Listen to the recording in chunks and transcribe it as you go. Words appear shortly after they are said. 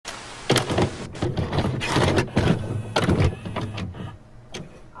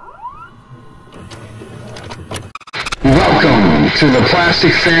to the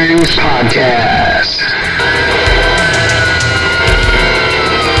Plastic Fangs Podcast.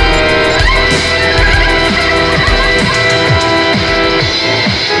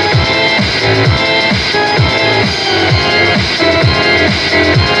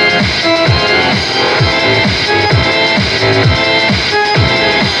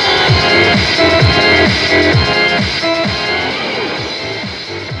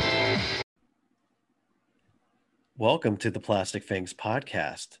 Welcome to the Plastic Fangs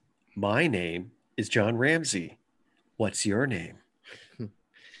Podcast. My name is John Ramsey. What's your name?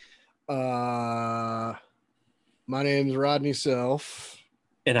 My name's Rodney Self.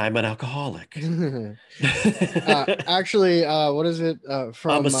 And I'm an alcoholic. Actually, what is it?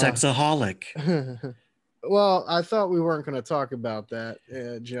 From I'm a sexaholic. Well, I thought we weren't going to talk about that,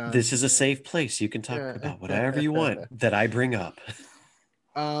 John. This is a safe place. You can talk about whatever you want that I bring up.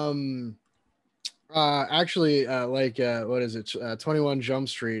 Actually, what is it? 21 Jump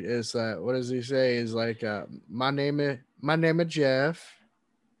Street is that? What does he say? Is like, my name is Jeff.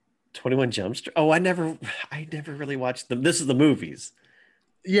 21 Jump Street. Oh, I never really watched them. This is the movies.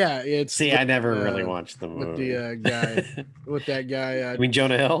 Yeah, it's. See, I never really watched the movie. With the guy, with that guy. I mean,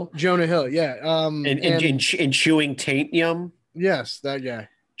 Jonah Hill. Jonah Hill, yeah. And chewing taint yum. Yes, that guy.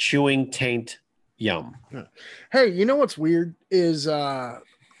 Chewing taint yum. Hey, you know what's weird is a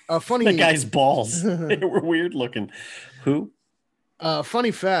funny. That guy's balls. They were weird looking. Who?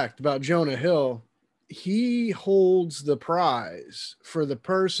 Funny fact about Jonah Hill. He holds the prize for the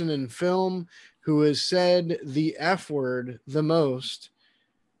person in film who has said the F word the most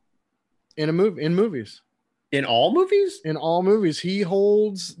in movies. In all movies? In all movies. He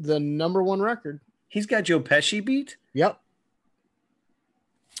holds the #1 record. He's got Joe Pesci beat? Yep.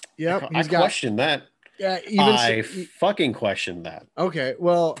 I question that. Yeah, I fucking question that. Okay,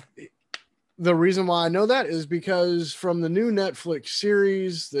 well, the reason why I know that is because from the new Netflix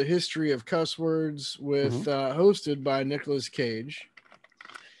series, The History of Cuss Words, with hosted by Nicolas Cage.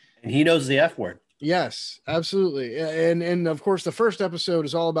 And he knows the F word. Yes, absolutely. And of course, the first episode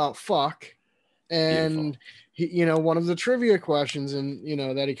is all about fuck. And he, one of the trivia questions and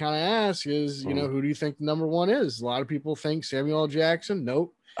that he kind of asks is, who do you think #1 is? A lot of people think Samuel L. Jackson.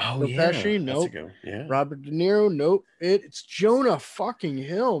 Nope. Oh, Pesci, nope. Yeah. Robert De Niro, nope. It's Jonah fucking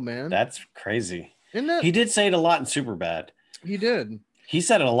Hill, man. That's crazy. Isn't it? He did say it a lot in Superbad. He did. He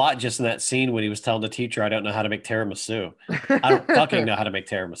said it a lot just in that scene when he was telling the teacher, I don't know how to make tiramisu. I don't fucking know how to make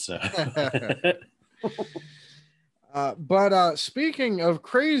tiramisu. But speaking of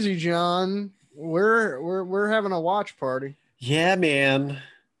crazy, John, we're having a watch party. Yeah, man.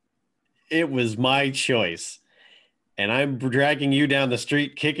 It was my choice. And I'm dragging you down the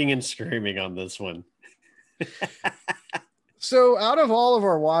street kicking and screaming on this one. So out of all of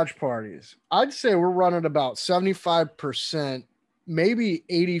our watch parties, I'd say we're running about 75%, maybe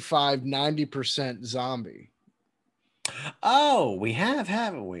 85, 90% zombie. Oh, we have,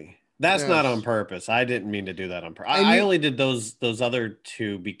 haven't we? That's not on purpose. I didn't mean to do that on purpose. I only did those other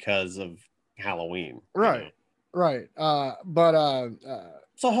two because of Halloween. Right. Right.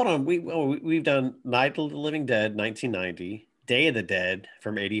 So hold on, we've done Night of the Living Dead, 1990, Day of the Dead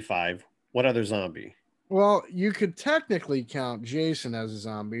from 85. What other zombie? Well, you could technically count Jason as a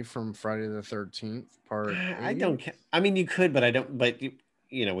zombie from Friday the 13th part. I don't. I mean, you could, but I don't. But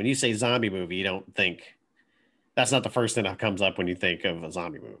when you say zombie movie, you don't think. That's not the first thing that comes up when you think of a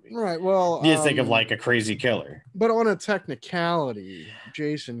zombie movie, right? Well, you just think of like a crazy killer. But on a technicality,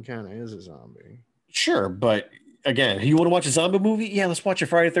 Jason kind of is a zombie. Sure, but. Again, you want to watch a zombie movie? Yeah, let's watch a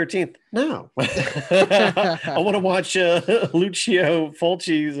Friday 13th. No. I want to watch Lucio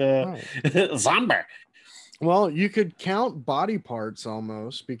Fulci's Zombie. Well, you could count body parts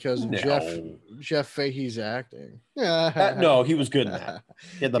almost because of Jeff Fahey's acting. No, he was good in that.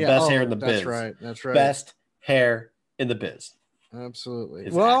 He had the best hair in the biz. That's right. Best hair in the biz. Absolutely.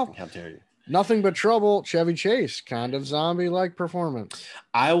 His acting, how dare you? Nothing But Trouble, Chevy Chase, kind of zombie-like performance.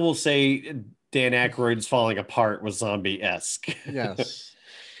 I will say Dan Aykroyd's Falling Apart was zombie-esque. Yes.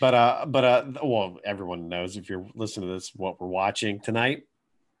 But well, everyone knows if you're listening to this, what we're watching tonight.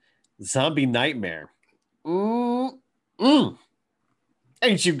 Zombie Nightmare. Ain't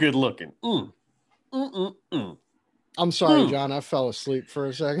you good looking? I'm sorry, John. I fell asleep for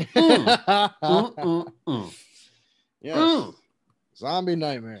a second. Yes. Zombie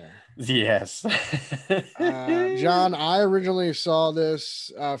Nightmare. Yes. John, I originally saw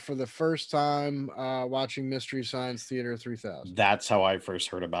this for the first time watching Mystery Science Theater 3000. That's how I first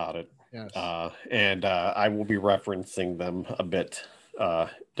heard about it. Yes. And I will be referencing them a bit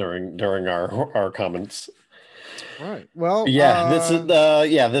during our comments. Right. Well,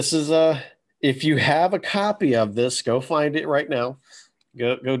 this is If you have a copy of this, go find it right now.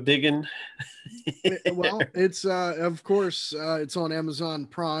 Go digging. Well, it's of course it's on Amazon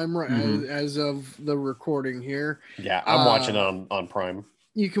Prime as of the recording here. Yeah, I'm watching on Prime.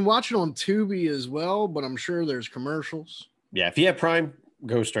 You can watch it on Tubi as well, but I'm sure there's commercials. Yeah, if you have Prime,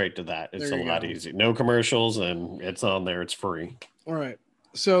 go straight to that. It's a lot easier. No commercials, and it's on there. It's free. All right.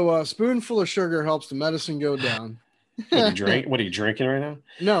 So a spoonful of sugar helps the medicine go down. What are you drinking right now?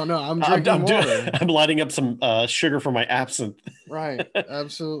 No, I'm drinking water. I'm lighting up some sugar for my absinthe. Right,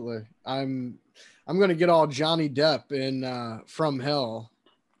 absolutely. I'm gonna get all Johnny Depp in From Hell.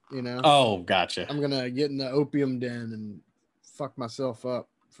 You know. Oh, gotcha. I'm gonna get in the opium den and fuck myself up.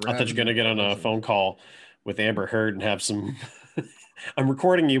 I thought you were gonna get on a phone call with Amber Heard and have some. I'm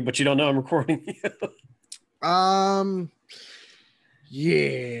recording you, but you don't know I'm recording you.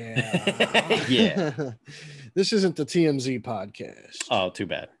 Yeah. Yeah. This isn't the TMZ podcast. Oh, too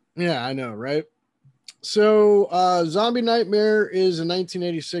bad. Yeah, I know, right? So, Zombie Nightmare is a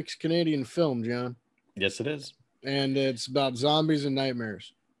 1986 Canadian film, John. Yes, it is. And it's about zombies and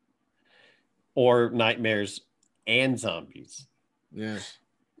nightmares. Or nightmares and zombies. Yes.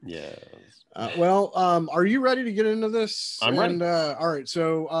 Yes. Well, are you ready to get into this? I'm ready. All right.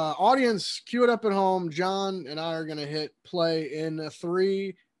 So, audience, cue it up at home. John and I are going to hit play in a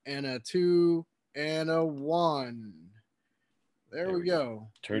 3 and a 2 and a 1. There we go.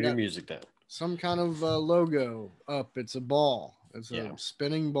 Turn your music down. Some kind of logo up. It's a ball. It's a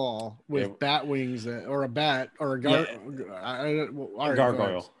spinning ball with bat wings or a bat or a gargoyle.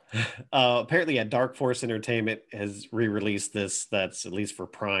 Apparently, Dark Force Entertainment has re-released this. That's at least for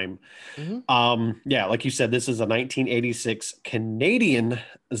Prime. Mm-hmm. Like you said, this is a 1986 Canadian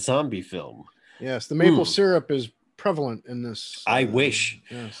zombie film. Yes, the maple syrup is prevalent in this. I wish.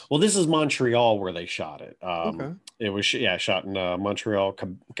 Yes. Well, this is Montreal where they shot it. Okay. It was shot in Montreal,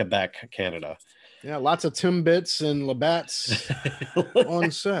 Quebec, Canada. Yeah, lots of Timbits and Labatt's on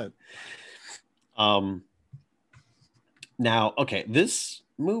set. Now, okay, this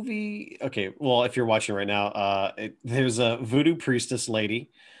movie. Okay, well, if you're watching right now, there's a voodoo priestess lady.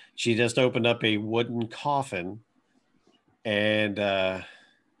 She just opened up a wooden coffin, and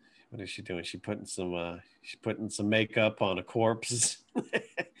what is she doing? She's putting some makeup on a corpse.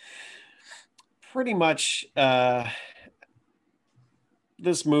 Pretty much.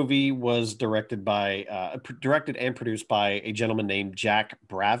 This movie was directed and produced by a gentleman named Jack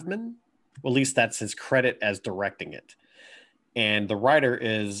Bravman. Well, at least that's his credit as directing it. And the writer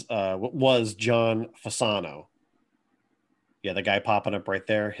was John Fasano. Yeah, the guy popping up right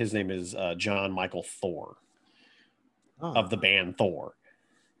there. His name is John Michael Thor of the band Thor.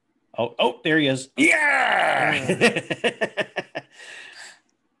 Oh, there he is. Yeah.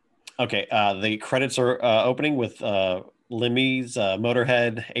 Okay, the credits are opening with Lemmy's,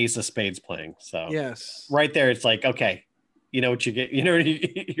 Motorhead, Ace of Spades playing. So yes, right there, it's like, okay, you know what you get. You know,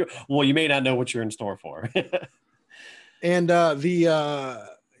 well, you may not know what you're in store for. And the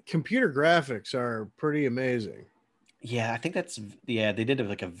computer graphics are pretty amazing. Yeah, I think they did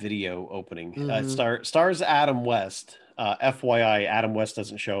like a video opening. Mm-hmm. Stars Adam West. FYI, Adam West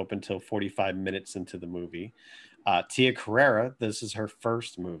doesn't show up until 45 minutes into the movie. Tia Carrere, this is her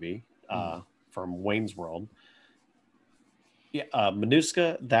first movie from Wayne's World. Yeah,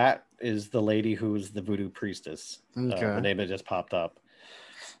 Manuska, that is the lady who's the voodoo priestess. Okay. The name that just popped up.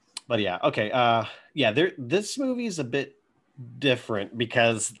 But yeah, okay. This movie is a bit different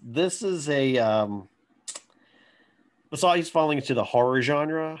because this is it's always falling into the horror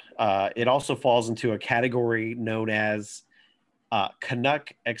genre. It also falls into a category known as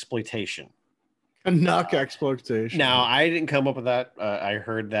Canuck exploitation. Canuck exploitation. Now, I didn't come up with that. I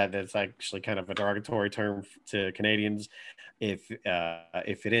heard that it's actually kind of a derogatory term to Canadians. If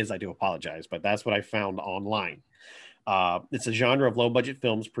it is, I do apologize, but that's what I found online. It's a genre of low-budget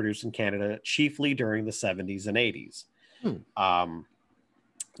films produced in Canada, chiefly during the 70s and 80s.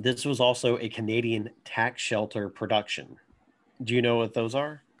 This was also a Canadian tax shelter production. Do you know what those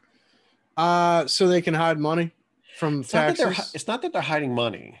are? So they can hide money from taxes? It's not that they're hiding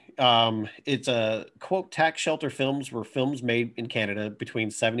money. It's a quote, tax shelter films were films made in Canada between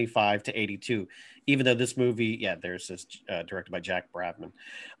 75 to 82. Even though this movie, there's this directed by Jack Bravman.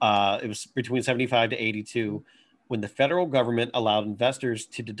 It was between 75 to 82 when the federal government allowed investors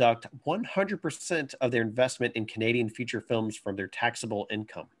to deduct 100% of their investment in Canadian feature films from their taxable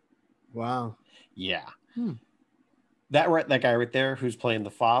income. Wow. Yeah. That guy right there who's playing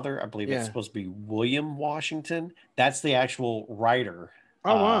the father, I believe it's supposed to be William Washington. That's the actual writer.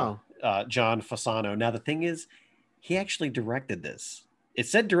 Oh, wow. John Fasano. Now, the thing is, he actually directed this. It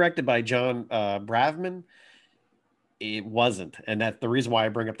said directed by John Bravman. It wasn't, and that's the reason why I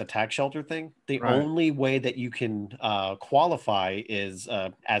bring up the tax shelter thing. The Right. only way that you can qualify is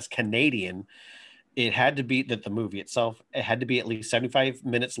as Canadian. It had to be that the movie itself, it had to be at least 75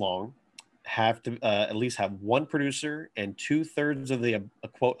 minutes long, have to at least have one producer and 2/3 of the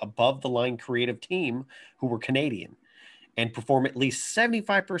quote above the line creative team who were Canadian, and perform at least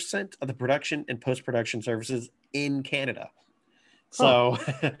 75% of the production and post-production services in Canada. So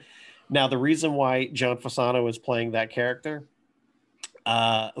now the reason why John Fasano is playing that character,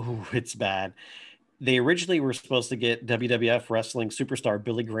 it's bad. They originally were supposed to get WWF wrestling superstar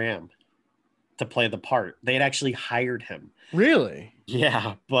Billy Graham to play the part. They had actually hired him. Really?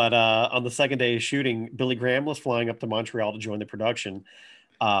 Yeah, but on the second day of shooting, Billy Graham was flying up to Montreal to join the production.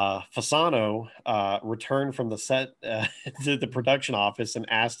 Fasano returned from the set to the production office and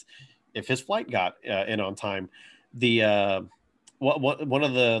asked if his flight got in on time. The one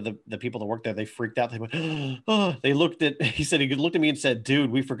of the people that worked there, they freaked out. They went, oh, he said he looked at me and said,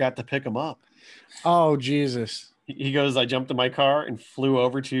 dude, we forgot to pick him up. Oh, Jesus. He goes, I jumped in my car and flew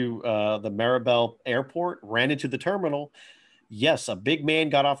over to the Maribel airport, ran into the terminal. Yes, a big man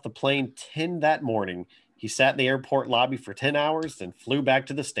got off the plane 10 that morning. He sat in the airport lobby for 10 hours, then flew back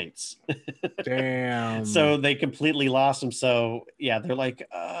to the States. Damn. So they completely lost him. So yeah, they're like,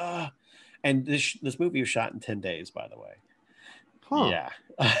 and this movie was shot in 10 days, by the way. Huh. Yeah.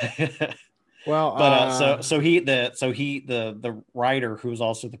 Well, but the writer, who's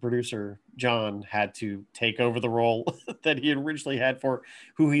also the producer, John, had to take over the role that he originally had for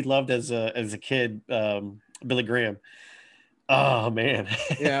who he loved as a kid, Billy Graham. Oh man.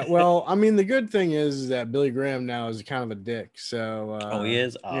 Yeah. Well, I mean, the good thing is that Billy Graham now is kind of a dick. So he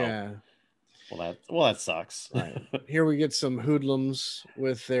is. Oh. Yeah. Well, that sucks. Right. Here we get some hoodlums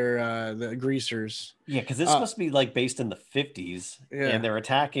with their the greasers. Yeah, because this must be like based in the 50s, and they're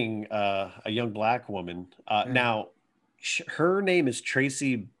attacking a young black woman. Now, her name is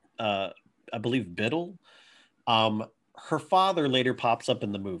Tracy, I believe Biddle. Her father later pops up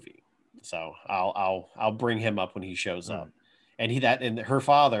in the movie, so I'll bring him up when he shows up. And her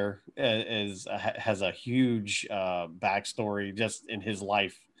father has a huge backstory just in his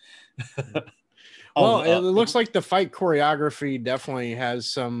life. Well, it looks like the fight choreography definitely has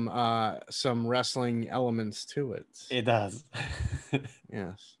some wrestling elements to it. It does.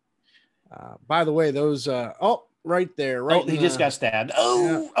 Yes. By the way, those right there, right. He just got stabbed.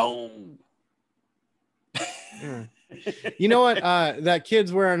 Oh. Yeah. You know what? That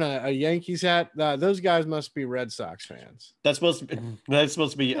kid's wearing a Yankees hat. Those guys must be Red Sox fans. That's supposed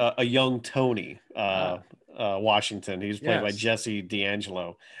to be a young Tony Washington. He's played by Jesse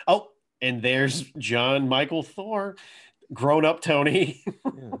D'Angelo. Oh, and there's John Michael Thor, grown up Tony.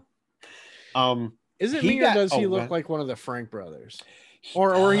 Is it me or does he look like one of the Frank brothers?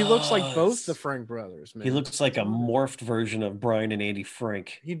 Or he looks like both the Frank brothers, man. He looks like a morphed version of Brian and Andy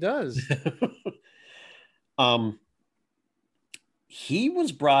Frank. He does. He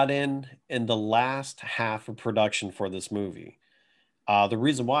was brought in the last half of production for this movie. The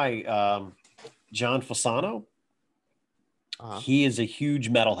reason why, John Fasano, he is a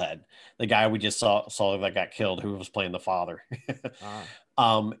huge metalhead. The guy we just saw that got killed, who was playing the father.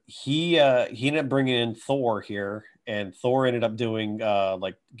 He ended up bringing in Thor here, and Thor ended up doing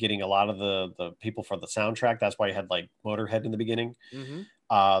like getting a lot of the people for the soundtrack. That's why he had like Motorhead in the beginning.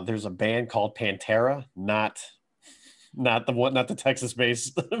 Mm-hmm. There's a band called Pantera, not the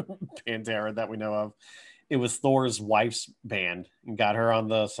Texas-based Pantera that we know of. It was Thor's wife's band, and got her on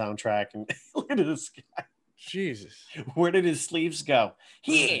the soundtrack. And look at this guy. Jesus, where did his sleeves go?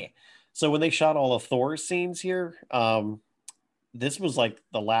 Yeah. So when they shot all of Thor's scenes here, this was like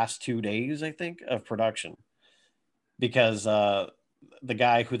the last 2 days, I think, of production, because the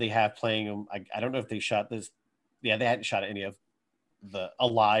guy who they have playing him, I don't know if they shot this. Yeah, they hadn't shot any of the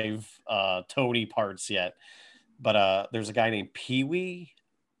alive Tony parts yet, but there's a guy named Pee-wee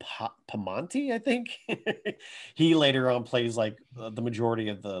Pamonte, I think. He later on plays like the majority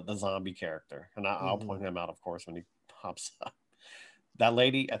of the zombie character, and I'll point him out, of course, when he pops up. That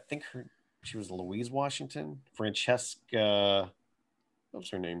lady, I think she was Louise Washington. Francesca, what was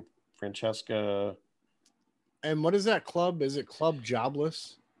her name? Francesca. And what is that club? Is it Club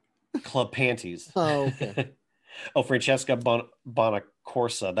Jobless? Club Panties. Oh, okay. Francesca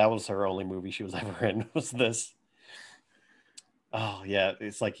Bonacorsa. That was her only movie she was ever in. Was this? Oh yeah,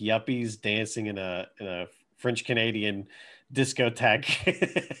 it's like yuppies dancing in a French Canadian discotheque.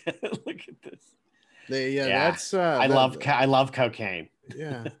 Look at this. That's I love cocaine.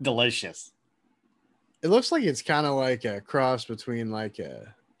 Yeah. Delicious. It looks like it's kind of like a cross between like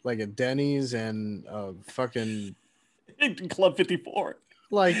a Denny's and a fucking Club 54.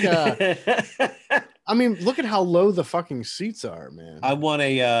 Like I mean, look at how low the fucking seats are, man. I want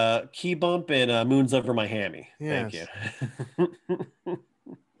a key bump and moons over my hammy. Yes. Thank you.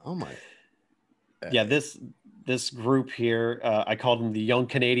 Oh my. Yeah, this group here, I called them the Young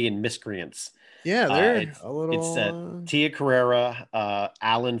Canadian Miscreants. Yeah, they're a little. It's Tia Carrera,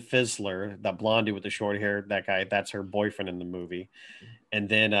 Alan Fizzler, that blondie with the short hair. That guy, that's her boyfriend in the movie. And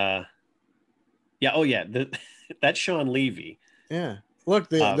then, that's Sean Levy. Yeah, look,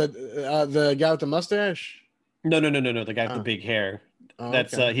 the guy with the mustache. No. The guy with the big hair. Oh,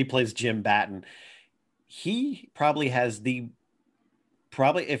 That's okay. he plays Jim Batten. He probably has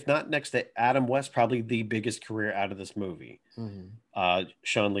if not next to Adam West, probably the biggest career out of this movie. Mm-hmm.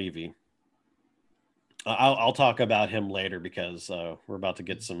 Sean Levy. I'll talk about him later because we're about to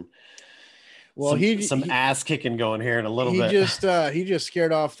get some ass kicking going here in a little bit. He just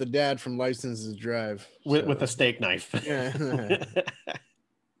scared off the dad from License to Drive with a steak knife. Yeah.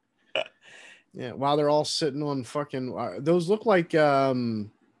 Yeah. While they're all sitting on fucking those look like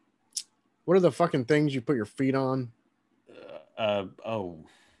what are the fucking things you put your feet on?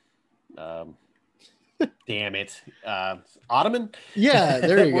 Damn it. Ottoman? Yeah,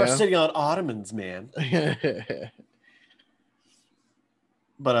 there you go. We're sitting on ottomans, man.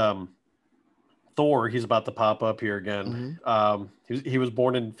 But Thor, he's about to pop up here again. Mm-hmm. He was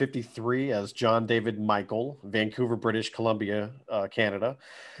born in 1953 as John David Michael, Vancouver, British Columbia, Canada.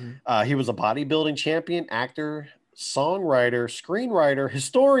 Mm-hmm. He was a bodybuilding champion, actor, songwriter, screenwriter,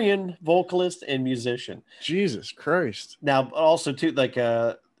 historian, vocalist, and musician. Jesus Christ. Now, also too, like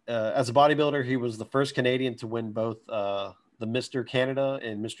as a bodybuilder, he was the first Canadian to win both the Mr. Canada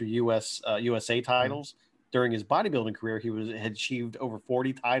and Mr. USA titles. During his bodybuilding career, had achieved over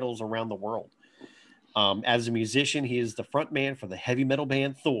 40 titles around the world. As a musician, he is the front man for the heavy metal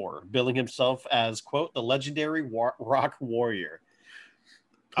band Thor, billing himself as, quote, the legendary rock warrior.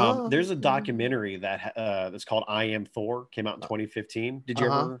 There's a documentary that's called I Am Thor, came out in 2015. Did you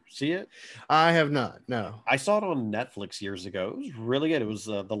ever see it? I have not. No. I saw it on Netflix years ago. It was really good. It was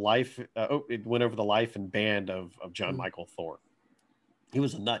the life. It went over the life and band of John Michael Thor. He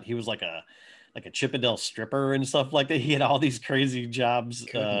was a nut. He was like a Chippendale stripper and stuff like that. He had all these crazy jobs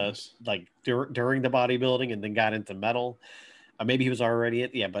during the bodybuilding, and then got into metal. Maybe he was already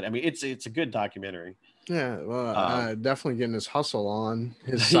it. Yeah, but I mean, it's a good documentary. Yeah, well, definitely getting his hustle on.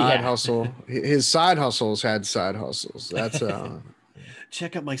 His side hustle. His side hustles had side hustles. That's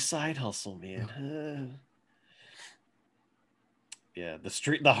check out my side hustle, man. Yeah,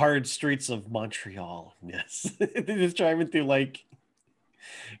 the hard streets of Montreal. Yes. They're just driving through like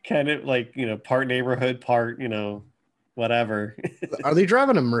kind of like, part neighborhood, part, whatever. Are they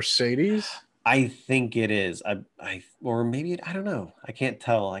driving a Mercedes? I think it is. Or maybe I don't know. I can't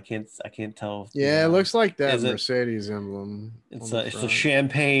tell. I can't tell. Yeah, it looks like that Mercedes emblem. It's a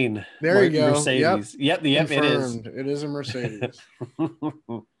champagne. There you go. Mercedes. Yep, it is. It is a Mercedes.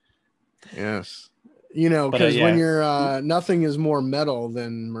 Yes. Because when you're nothing is more metal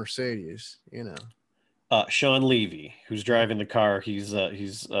than Mercedes, Sean Levy, who's driving the car, he's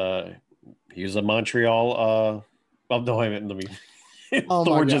a Montreal let me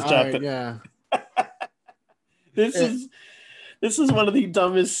Thor just dropped it. Yeah. This is one of the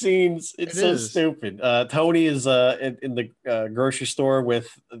dumbest scenes. It's so stupid. Tony is in the grocery store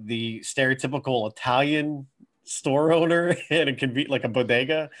with the stereotypical Italian store owner and a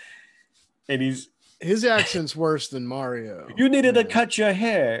bodega, and his accent's worse than Mario. You needed to cut your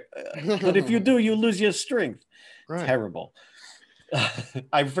hair, but if you do, you lose your strength. Right. Terrible.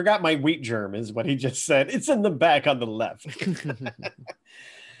 I forgot my wheat germ is what he just said. It's in the back on the left.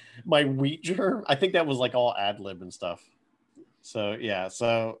 My wheat germ. I think that was like all ad lib and stuff. So yeah.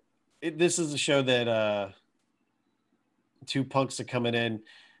 So this is a show that two punks are coming in.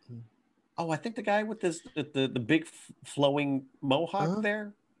 Oh, I think the guy with the big flowing mohawk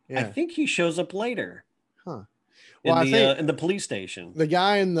there. Yeah. I think he shows up later. Huh. Well, I think in the police station. The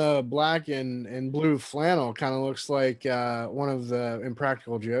guy in the black and blue flannel kind of looks like one of the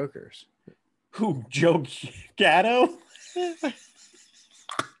Impractical Jokers. Who? Joe Gatto?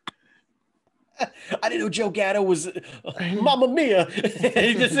 I didn't know Joe Gatto was Mamma Mia.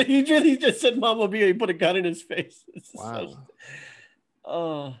 he just said Mamma Mia. He put a gun in his face. Wow.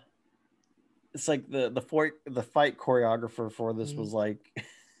 It's like the fight choreographer for this was like.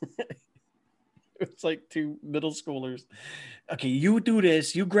 It's like two middle schoolers. Okay, you do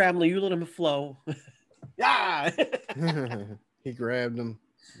this. You grab him. You let him flow. Yeah. He grabbed him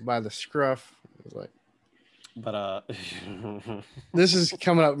by the scruff. It was like, but this is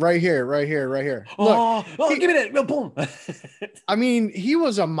coming up right here. Look, give me that. Boom. I mean, he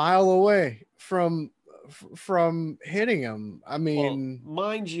was a mile away from from hitting him. I mean, well,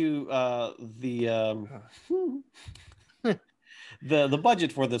 mind you, the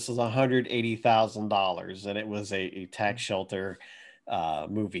budget for this was $180,000, and it was a tax shelter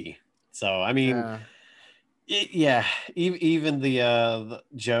movie. So I mean, even the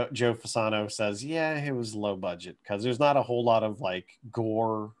Joe Fasano says, yeah, it was low budget because there's not a whole lot of like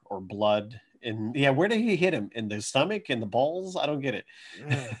gore or blood. And yeah, where did he hit him? In the stomach, in the balls? I don't get it.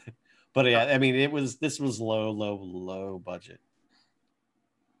 But yeah, I mean, this was low budget.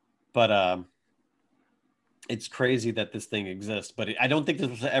 But it's crazy that this thing exists. But I don't think this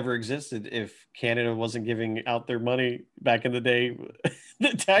was ever existed if Canada wasn't giving out their money back in the day, the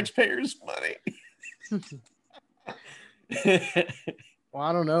taxpayers' money. Well,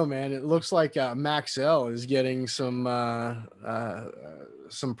 I don't know, man. It looks like Maxell is getting some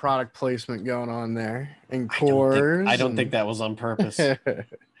product placement going on there, and Coors. I don't think that was on purpose. I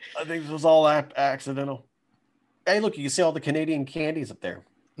think this was all accidental. Hey, look, you can see all the Canadian candies up there.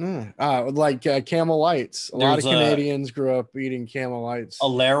 Like Camel Lights. A lot of Canadians grew up eating Camel Lights.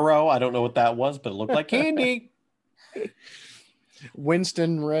 Alero, I don't know what that was, but it looked like candy.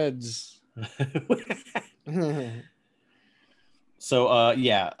 Winston Reds. So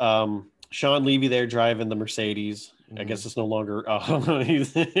Sean Levy there driving the Mercedes. I guess it's no longer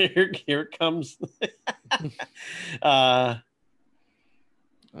here it comes.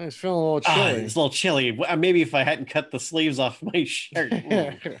 It's feeling a little chilly. It's a little chilly. Maybe if I hadn't cut the sleeves off my shirt.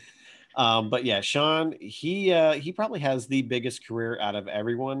 But yeah, Sean, he probably has the biggest career out of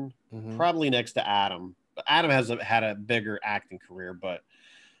everyone, probably next to Adam. Adam had a bigger acting career, but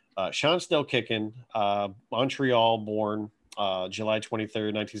Sean's still kicking. Montreal born, July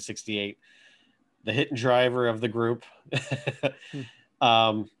 23rd, 1968. The hit and driver of the group.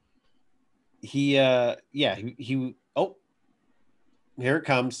 He oh, here it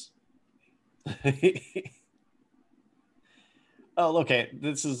comes. Oh, okay.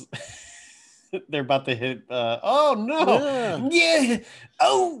 This is they're about to hit oh no. Yeah.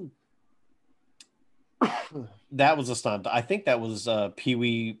 Oh. That was a stunt. I think that was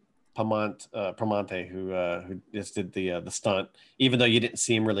Pee-wee Primonte who just did the stunt, even though you didn't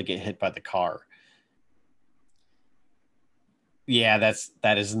see him really get hit by the car. Yeah,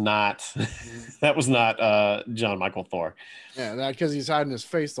 that is not that was not John Michael Thor. Yeah, that because he's hiding his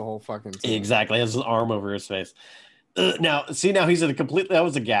face the whole fucking time. Exactly, he has his arm over his face. Now he's in a complete. That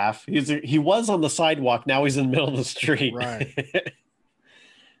was a gaffe. He was on the sidewalk. Now he's in the middle of the street. Right.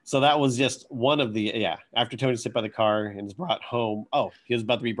 So that was just one of the After Tony's hit by the car and is brought home. Oh, he was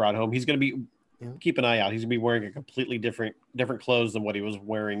about to be brought home. He's going to be keep an eye out. He's going to be wearing a completely different clothes than what he was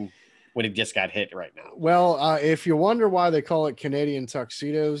wearing when he just got hit right now. Well, if you wonder why they call it Canadian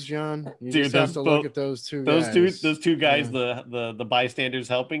tuxedos, John, you just have to look at those two guys. Those two guys, the bystanders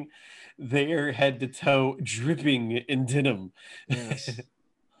helping, they're head to toe dripping in denim. Yes.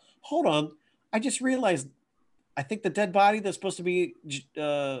 Hold on. I just realized, I think the dead body that's supposed to be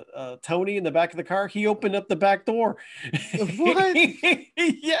Tony in the back of the car, he opened up the back door. What?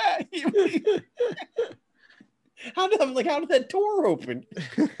 Yeah. How did that door open?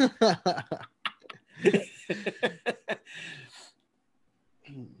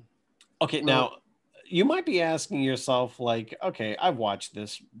 Okay, now you might be asking yourself, like, okay, I've watched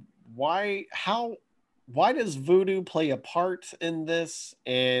this. Why does voodoo play a part in this?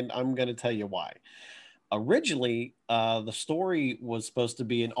 And I'm going to tell you why. Originally, the story was supposed to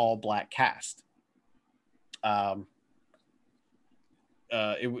be an all-black cast. It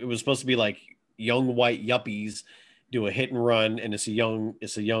was supposed to be like young white yuppies do a hit and run, and it's a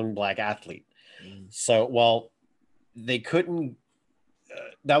young black athlete. So, well, they couldn't.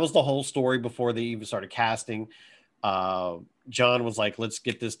 That was the whole story before they even started casting. John was like, "Let's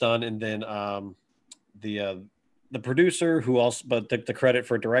get this done," and then the producer, who also but took the credit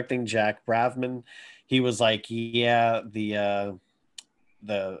for directing, Jack Bravman, he was like, "Yeah, the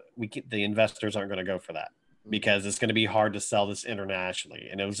investors aren't going to go for that because it's going to be hard to sell this internationally."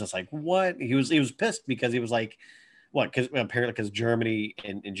 And it was just like, what? He was pissed because he was like, what? Because Germany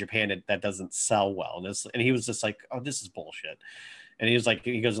and Japan, that doesn't sell well, and he was just like, "Oh, this is bullshit." And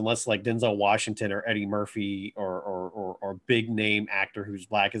he goes, unless like Denzel Washington or Eddie Murphy or big name actor who's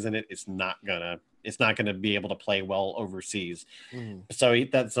black is in it, it's not gonna be able to play well overseas. So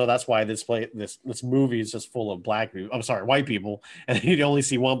that's why this movie is just full of white people, and you only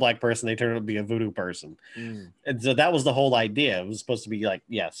see one black person, they turn out to be a voodoo person. And so that was the whole idea. It was supposed to be like,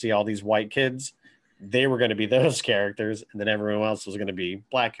 see all these white kids, they were going to be those characters, and then everyone else was going to be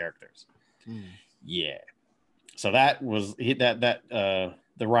black characters. Yeah. So that was the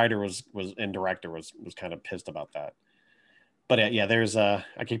writer was and director was kind of pissed about that. But yeah, there's I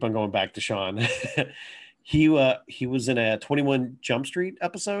keep on going back to Sean. He was in a 21 Jump Street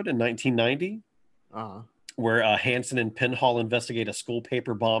episode in 1990 where Hanson and Penhall investigate a school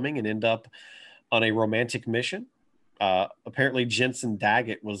paper bombing and end up on a romantic mission. Apparently, Jensen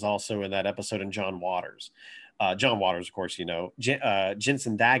Daggett was also in that episode, and John Waters. John Waters, of course, you know.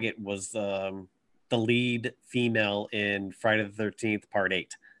 Jensen Daggett was the lead female in Friday the 13th, Part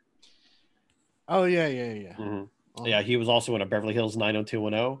 8. Oh, yeah. Mm-hmm. Yeah, he was also in a Beverly Hills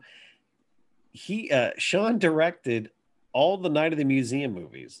 90210. Sean directed all the Night of the Museum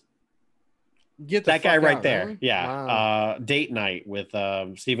movies. Get that guy right out, there. really? Yeah. Wow. Date Night with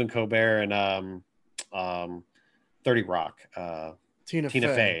Stephen Colbert and 30 Rock. Tina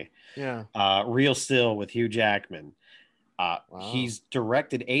Fey. Yeah. Real Still with Hugh Jackman. Wow. He's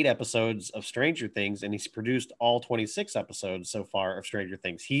directed 8 episodes of Stranger Things, and he's produced all 26 episodes so far of Stranger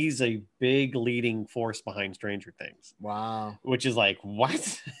Things. He's a big leading force behind Stranger Things. Wow. Which is like,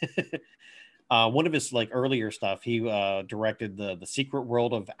 what? One of his like earlier stuff, he directed the Secret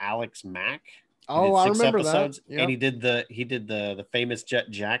World of Alex Mack. Oh, I remember episodes, that. Yep. And he did the famous Jet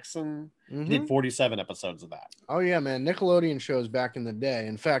Jackson. Mm-hmm. He did 47 episodes of that. Oh yeah, man. Nickelodeon shows back in the day.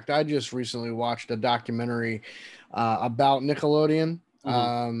 In fact, I just recently watched a documentary about Nickelodeon,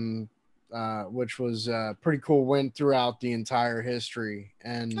 which was pretty cool. Went throughout the entire history.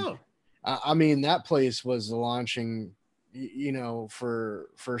 And I mean, that place was the launching, you know, for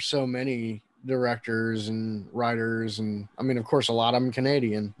so many directors and writers, and I mean, of course, a lot of them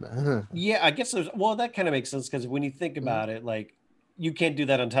Canadian. Yeah, I guess that kind of makes sense, because when you think about it, like, you can't do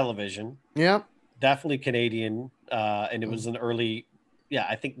that on television. Yep. Definitely Canadian, and it was an early,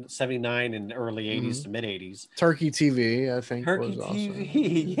 I think 79 and early 80s to mid 80s. Turkey TV, I think. Turkey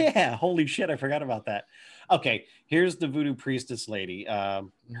TV, yeah. Holy shit, I forgot about that. Okay, here's the voodoo priestess lady. Her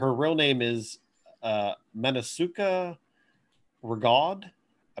real name is Manasuka Regaud.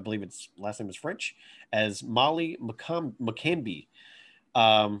 I believe its last name is French, as Molly McCambie,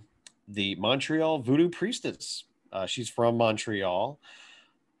 the Montreal voodoo priestess. She's from Montreal.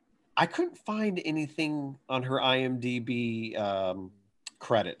 I couldn't find anything on her IMDb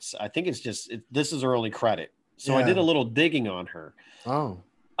credits. I think it's just this is her only credit. So I did a little digging on her. Oh.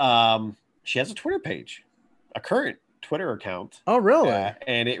 She has a Twitter page, a current Twitter account. Oh, really?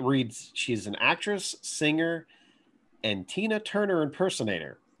 And it reads, she's an actress, singer, and Tina Turner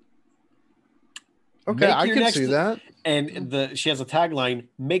impersonator. Okay, I can see that. And she has a tagline,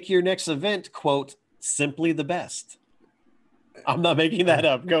 make your next event, quote, simply the best. I'm not making that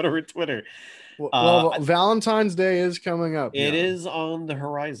up. Go to her Twitter. Well, Valentine's Day is coming up. It is on the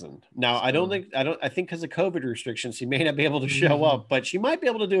horizon. Now, I think because of COVID restrictions, she may not be able to show up, but she might be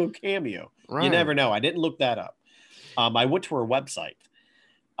able to do a cameo. Right. You never know. I didn't look that up. I went to her website.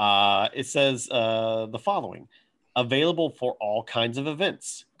 It says the following: available for all kinds of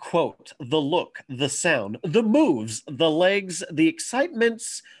events. Quote, the look, the sound, the moves, the legs, the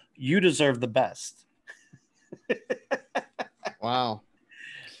excitements. You deserve the best. Wow.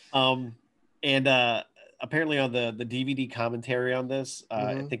 And apparently on the DVD commentary on this,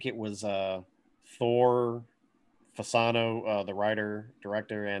 I think it was Thor Fasano, the writer,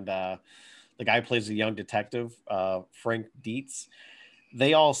 director, and the guy who plays the young detective, Frank Dietz.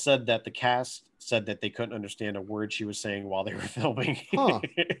 They all said that the cast said that they couldn't understand a word she was saying while they were filming,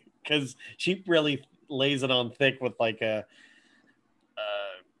 because she really lays it on thick with like a,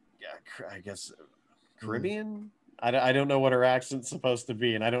 I guess, Caribbean. I don't know what her accent's supposed to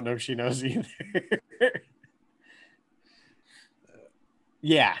be, and I don't know if she knows either.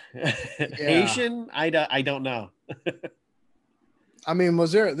 Yeah. Haitian. I don't know. I mean,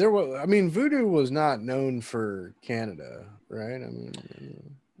 voodoo was not known for Canada, right? I mean,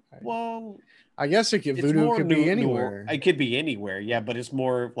 I guess voodoo could be anywhere. It could be anywhere, yeah, but it's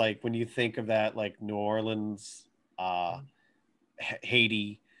more like when you think of that, like New Orleans,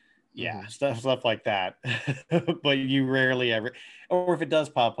 Haiti, stuff like that. But you rarely ever, or if it does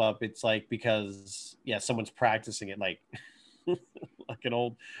pop up, it's like because someone's practicing it, like like an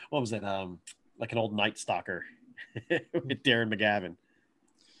old, what was it, like an old Night Stalker with Darren McGavin.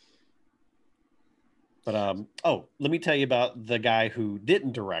 But let me tell you about the guy who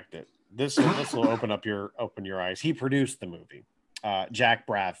didn't direct it. This will open your eyes. He produced the movie. Jack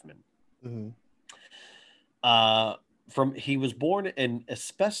Bravman. He was born in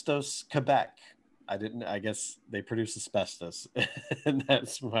Asbestos, Quebec. I guess they produced asbestos, and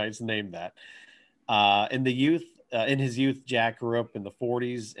that's why it's named that. In his youth, Jack grew up in the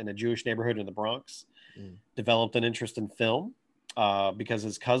 40s in a Jewish neighborhood in the Bronx. Developed an interest in film because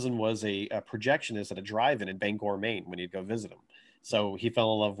his cousin was a projectionist at a drive-in in Bangor, Maine, when he'd go visit him. So he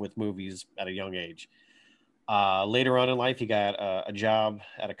fell in love with movies at a young age. Later on in life, he got a job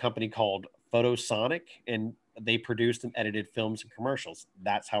at a company called Photosonic, and they produced and edited films and commercials.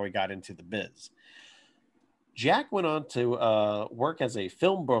 That's how he got into the biz. Jack went on to work as a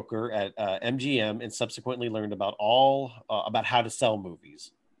film broker at MGM and subsequently learned about how to sell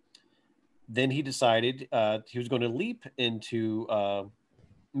movies. Then he decided he was going to leap into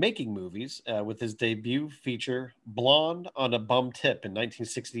making movies with his debut feature, Blonde on a Bum Tip, in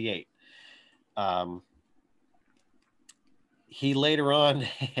 1968. He later on,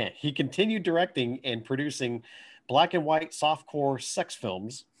 he continued directing and producing black and white softcore sex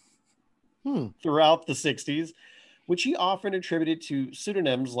films throughout the 60s, which he often attributed to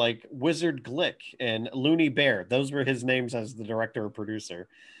pseudonyms like Wizard Glick and Looney Bear. Those were his names as the director or producer.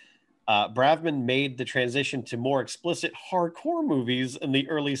 Bravman made the transition to more explicit hardcore movies in the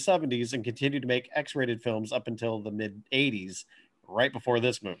early 70s and continued to make X-rated films up until the mid 80s, right before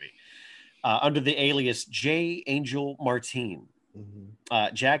this movie, under the alias J. Angel Martin.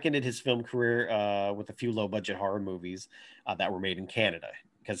 Mm-hmm. Jack ended his film career with a few low-budget horror movies that were made in Canada,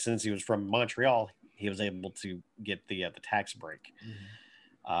 because since he was from Montreal, he was able to get the tax break. Mm-hmm.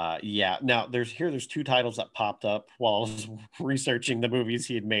 Now there's two titles that popped up while I was researching the movies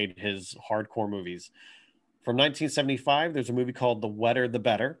he had made, his hardcore movies. From 1975, there's a movie called The Wetter the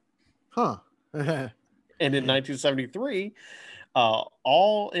Better. And in 1973,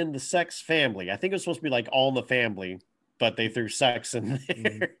 All in the Sex Family. I think it was supposed to be like All in the Family, but they threw sex in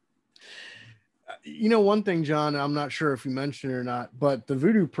there. You know, one thing, John, I'm not sure if you mentioned it or not, but the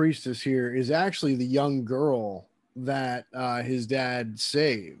voodoo priestess here is actually the young girl that his dad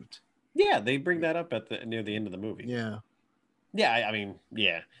saved. Yeah, they bring that up near the end of the movie. Yeah. I mean,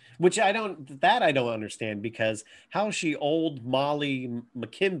 which I don't understand, because how is she old Molly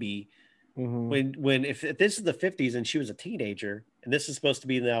McKimby when if this is the 50s and she was a teenager, and this is supposed to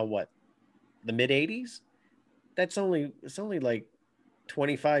be now what, the mid 80s? It's only like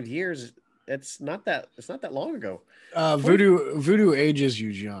 25 years. It's not that long ago. Voodoo ages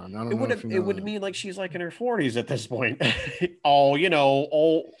you, John. I don't know. It would mean like she's like in her 40s at this point. Oh, you know,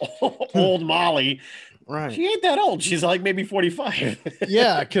 old Molly. Right. She ain't that old. She's like maybe 45.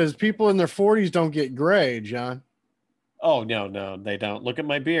 Yeah, because people in their 40s don't get gray, John. Oh, no, they don't. Look at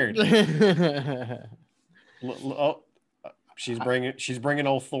my beard. She's bringing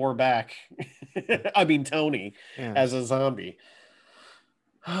old Thor back. I mean Tony as a zombie.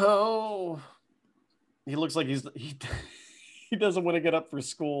 Oh, he looks like he doesn't want to get up for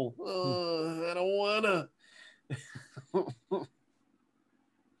school. I don't wanna.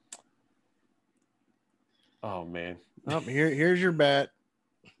 Oh man. Oh, here's your bet.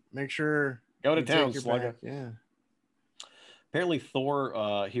 Make sure go to town, Slugger. Yeah. Apparently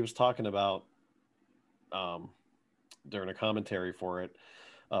Thor, he was talking about during a commentary for it,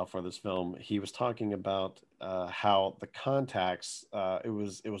 for this film, he was talking about how the contacts, it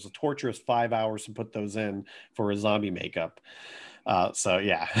was a torturous 5 hours to put those in for a zombie makeup. So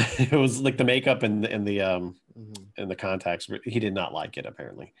yeah, it was like the makeup and the contacts. He did not like it,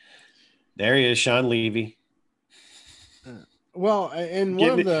 apparently. There he is, Sean Levy. Well, and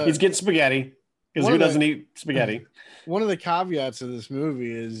he's getting spaghetti, because who doesn't eat spaghetti? One of the caveats of this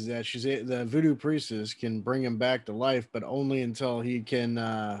movie is that the voodoo priestess can bring him back to life, but only until he can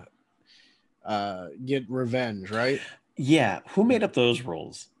get revenge, right? Yeah. Who made up those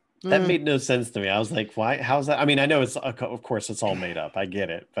rules? That made no sense to me. I was like, why? How's that? I mean, I know of course it's all made up. I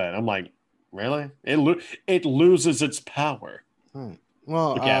get it. But I'm like, really? It loses its power.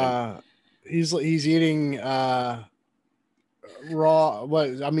 Well, he's eating raw,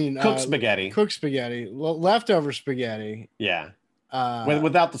 cooked spaghetti, leftover spaghetti. Yeah.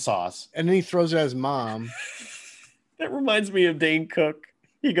 Without the sauce. And then he throws it at his mom. That reminds me of Dane Cook.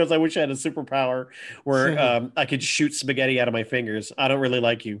 He goes, I wish I had a superpower where I could shoot spaghetti out of my fingers. I don't really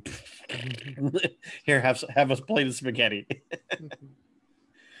like you. Here, have a plate of spaghetti.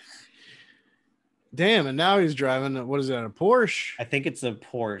 Damn, and now he's driving, what is that, a Porsche? I think it's a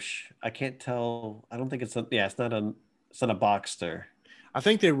Porsche. I can't tell. I don't think it's it's not a Boxster. I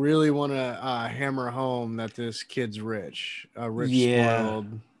think they really want to hammer home that this kid's rich,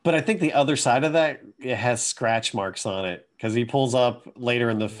 spoiled. But I think the other side of that, it has scratch marks on it, because he pulls up later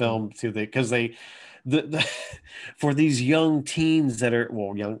in the film for these young teens that are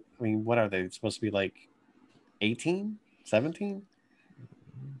young. I mean, what are they supposed to be, like 18, 17?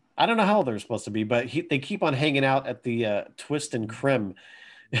 I don't know how old they're supposed to be, but they keep on hanging out at the Twist and Creme.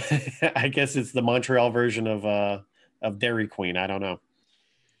 I guess it's the Montreal version of Dairy Queen. I don't know.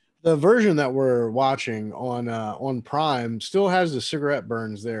 The version that we're watching on Prime still has the cigarette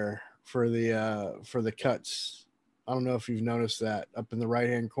burns there for the cuts. I don't know if you've noticed that up in the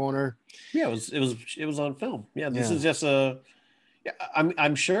right-hand corner. Yeah, it was on film. Yeah, this Yeah. is just a. Yeah,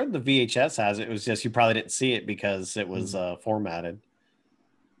 I'm sure the VHS has it. It was just you probably didn't see it because it was formatted.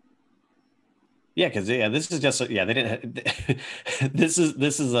 Yeah, because this is just they didn't. This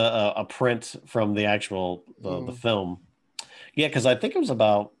is a print from the actual the film. Yeah, because I think it was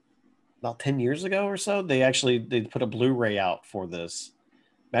about 10 years ago or so. They put a Blu-ray out for this.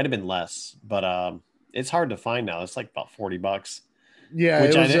 Might have been less, but it's hard to find now. It's like about $40. Yeah,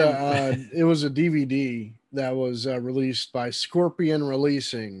 Which it I was didn't. it was a DVD that was released by Scorpion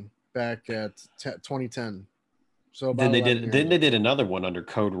Releasing back at 2010. So about 11 years. Then they did another one under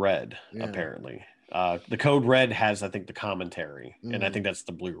Code Red, Yeah. apparently. The Code Red has, I think, the commentary, and I think that's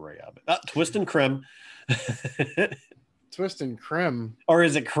the Blu-ray of it. Twist and Crim. Twist and Creme. Or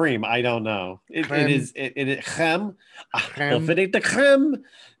is it cream? I don't know. It is creme. Creme. If it ain't the creme.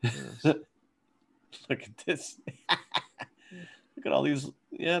 Yes. Look at this. Look at all these.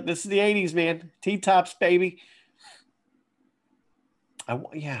 Yeah, this is the 80s, man. T-tops, baby.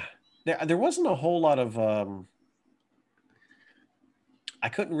 There wasn't a whole lot of I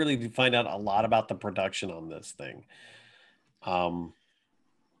couldn't really find out a lot about the production on this thing.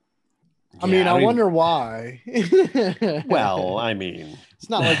 I mean, I wonder why. Well, I mean, it's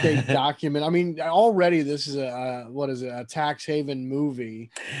not like they document. I mean, already this is a tax haven movie.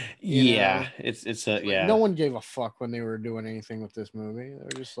 Yeah, it's No one gave a fuck when they were doing anything with this movie.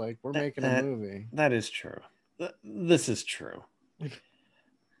 They're just like, we're making a movie. That is true. This is true.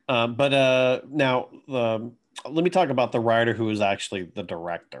 But now let me talk about the writer who is actually the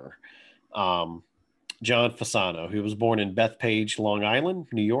director. John Fasano, who was born in Bethpage, Long Island,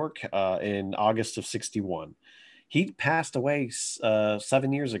 New York, in August of '61. He passed away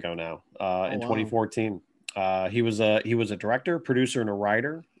 7 years ago now, in 2014. He was a director, producer, and a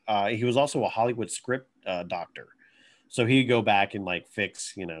writer. He was also a Hollywood script doctor, so he'd go back and like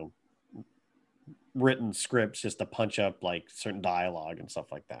fix written scripts just to punch up like certain dialogue and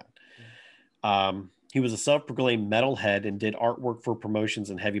stuff like that. He was a self-proclaimed metalhead and did artwork for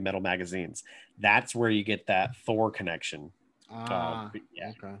promotions in heavy metal magazines. That's where you get that Thor connection. Yeah.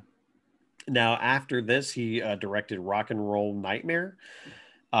 Okay. Now, after this, he directed Rock and Roll Nightmare.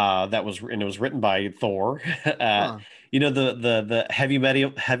 It was written by Thor. You know the heavy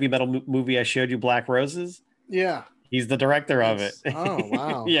metal movie I showed you, Black Roses? Yeah. He's the director of it. Oh,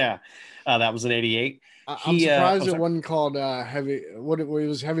 wow. Yeah. That was in '88. I'm surprised it wasn't called Heavy. What it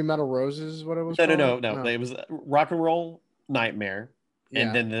was, Heavy Metal Roses. What it was? No. It was Rock and Roll Nightmare,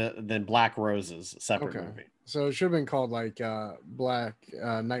 and then Black Roses, separate movie. So it should have been called like Black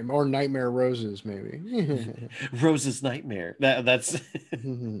Nightmare or Nightmare Roses, maybe. Roses Nightmare. That's. This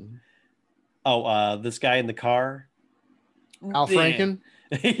guy in the car. Al Franken.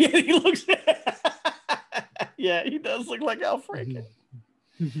 Yeah, he looks. Yeah, he does look like Al Franken.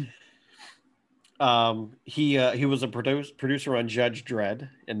 He was a producer on Judge Dredd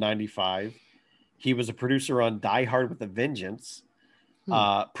in '95. He was a producer on Die Hard with a Vengeance,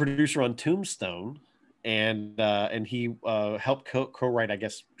 producer on Tombstone, and he helped co-write, I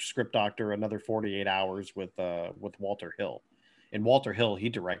guess, script doctor another 48 Hours with Walter Hill. In Walter Hill, he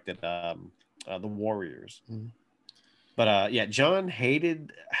directed The Warriors. But John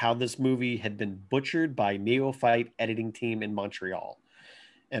hated how this movie had been butchered by neophyte editing team in Montreal.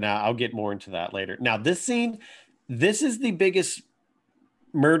 And I'll get more into that later. Now, this is the biggest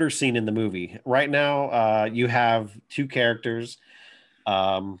murder scene in the movie. Right now, you have two characters.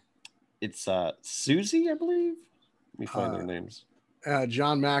 It's Susie, I believe. Let me find their names.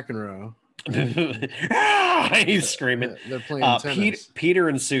 John McEnroe. He's screaming. They're playing tennis. Peter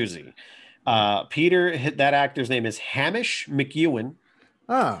and Susie. Peter, that actor's name is Hamish McEwen.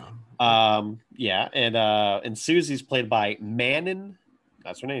 And Susie's played by Manon.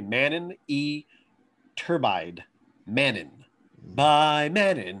 That's her name, Manon E. Turbide. Manon. By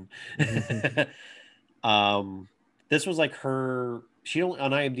Manon. This was like her. She on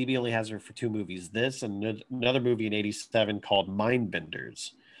IMDb only has her for 2 movies. This and another movie in '87 called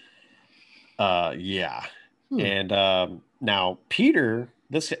Mindbenders. And now Peter,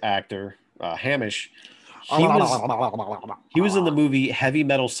 this actor, Hamish, he was in the movie Heavy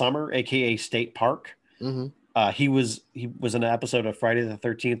Metal Summer, aka State Park. He was in an episode of Friday the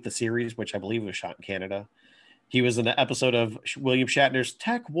 13th, the series, which I believe was shot in Canada. He was in an episode of William Shatner's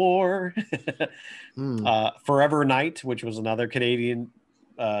Tech War, Forever Night, which was another Canadian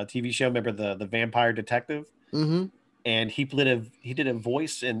TV show. Remember the vampire detective? And he did a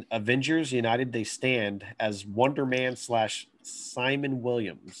voice in Avengers United They Stand as Wonder Man / Simon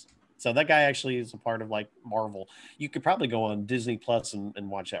Williams. So that guy actually is a part of like Marvel. You could probably go on Disney Plus and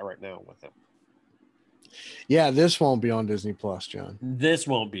watch that right now with him. Yeah, this won't be on Disney Plus, John. This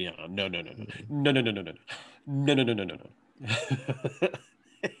won't be on. No.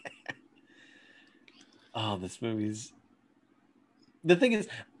 Oh, this movie's. The thing is,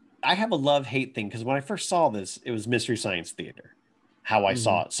 I have a love-hate thing because when I first saw this, it was Mystery Science Theater, how I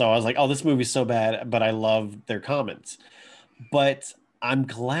saw it. So I was like, oh, this movie's so bad, but I love their comments. But I'm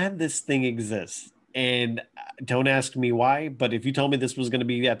glad this thing exists. And don't ask me why, but if you told me this was going to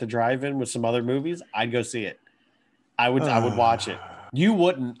be at the drive-in with some other movies, I'd go see it. I would watch it. You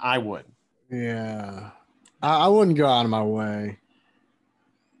wouldn't, I would. Yeah. I wouldn't go out of my way.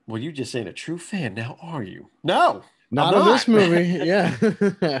 Well, you just ain't a true fan now, are you? No. Not of this movie. Yeah.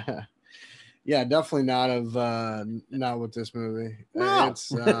 Yeah, definitely not with this movie. No.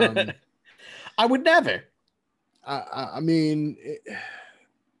 It's I would never. I mean,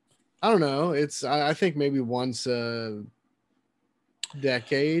 I don't know. I think maybe once a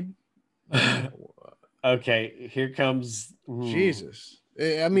decade. Okay, here comes Jesus.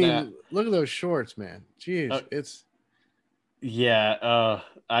 I mean, look at those shorts, man. Jeez, it's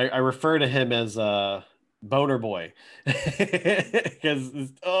I refer to him as Boner Boy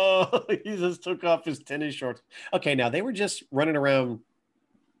because he just took off his tennis shorts. Okay, now they were just running around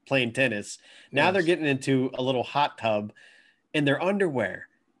playing tennis. Now they're getting into a little hot tub in their underwear.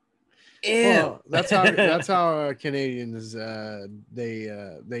 Ew. Well, that's how Canadians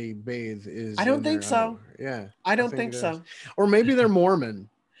they bathe is. I don't think so. Underwear. Yeah, I don't think so. Or maybe they're Mormon,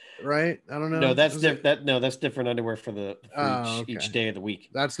 right? I don't know. No, that's different. That's different underwear for each day of the week.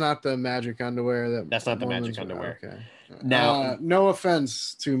 That's not the magic underwear. That's not Mormons, the magic underwear. Okay. Now, no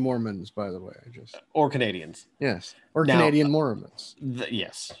offense to Mormons, by the way. Or Canadians. Yes, or now, Canadian Mormons.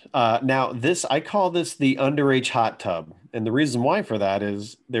 Yes. Now I call this the underage hot tub, and the reason why for that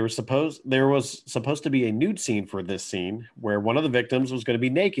is there was supposed to be a nude scene for this scene where one of the victims was going to be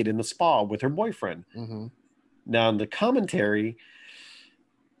naked in the spa with her boyfriend. Mm-hmm. Now, in the commentary,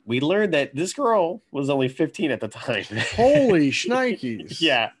 we learned that this girl was only 15 at the time. Holy shnikes!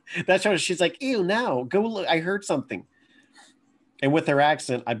 Yeah, that's why she's like, "Ew, now go look. I heard something." And with her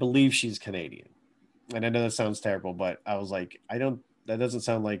accent, I believe she's Canadian. And I know that sounds terrible, but I was like, that doesn't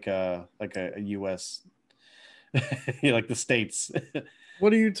sound like a US, like the States.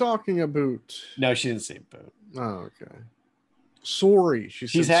 What are you talking about? No, she didn't say boot. Oh, okay. Sorry.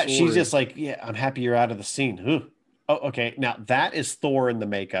 She's just like, yeah, I'm happy you're out of the scene. Huh. Oh, okay. Now that is Thor in the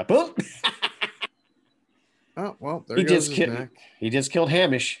makeup. Oh, oh well, there goes his neck. He just killed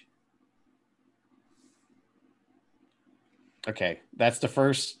Hamish. Okay, that's the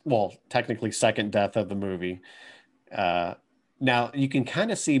first, well, technically second death of the movie. Now you can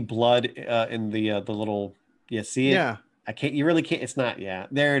kind of see blood in the little. You see it? Yeah. You really can't. It's not. Yeah,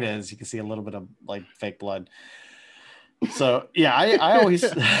 there it is. You can see a little bit of like fake blood. So yeah, I always.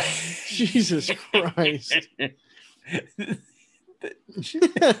 Jesus Christ.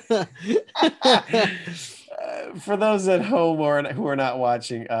 For those at home who are not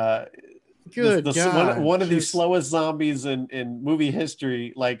watching, Good God. One of the slowest zombies in movie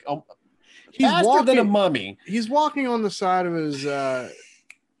history, like he's faster walking, than a mummy. He's walking on the side of his, oh,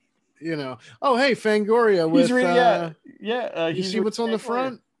 hey, Fangoria with, you see what's on the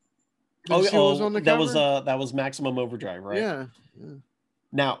front? That was Maximum Overdrive, right? Yeah.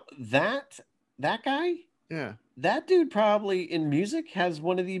 Now that guy, yeah, that dude probably in music has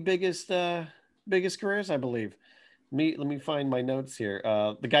one of the biggest careers, I believe. Let me find my notes here.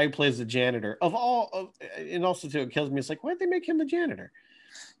 The guy who plays the janitor and also too, it kills me. It's like, why'd they make him the janitor?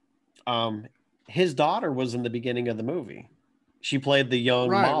 His daughter was in the beginning of the movie. She played the young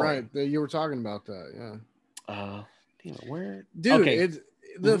Molly. Right. You were talking about that, yeah. Where? Dude, okay.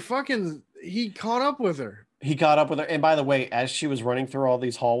 He caught up with her. He caught up with her, and by the way, as she was running through all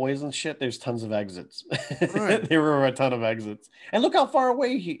these hallways and shit, there's tons of exits. Right. There were a ton of exits, and look how far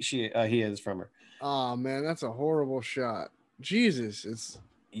away he is from her. Oh man, that's a horrible shot. Jesus,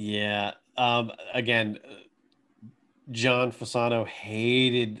 again, John Fasano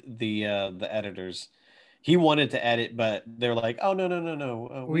hated the editors. He wanted to edit, but they're like, "Oh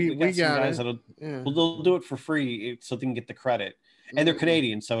no, we got some guys they'll do it for free so they can get the credit." And they're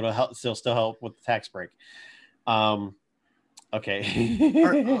Canadian, so it'll help. Still help with the tax break. Okay.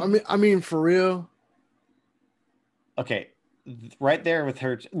 I mean, for real. Okay. Right there with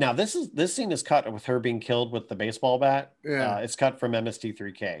her. Now this scene is cut with her being killed with the baseball bat. Yeah, it's cut from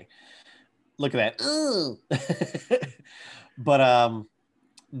MST3K. Look at that. But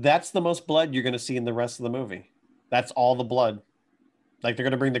that's the most blood you're going to see in the rest of the movie. That's all the blood. Like they're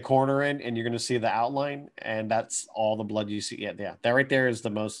going to bring the coroner in, and you're going to see the outline, and that's all the blood you see. Yeah, that right there is the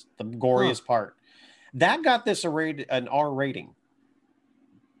goriest part. That got this an R rating.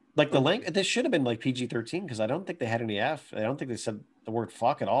 Like the length, this should have been like PG-13 because I don't think they had any F. I don't think they said the word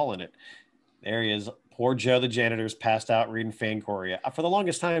fuck at all in it. There he is. Poor Joe the janitor's passed out reading Fangoria. For the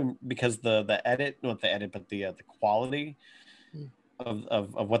longest time, because the edit, not the edit, but the quality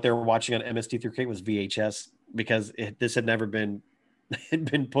of what they were watching on MST3K was VHS, because this had never been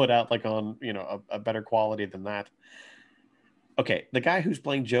put out like on, you know, a better quality than that. Okay, the guy who's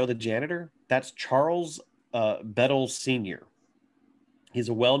playing Joe the janitor, that's Charles Bedell Sr. He's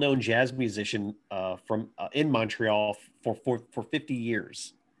a well-known jazz musician from in Montreal for 50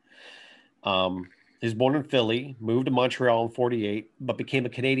 years. He was born in Philly, moved to Montreal in 1948, but became a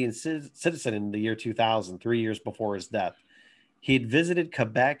Canadian citizen in the year 2000, 3 years before his death. He had visited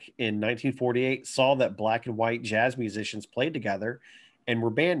Quebec in 1948, saw that black and white jazz musicians played together and were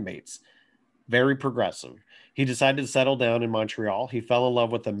bandmates. Very progressive. He decided to settle down in Montreal. He fell in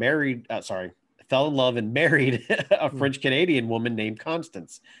love and married a French Canadian woman named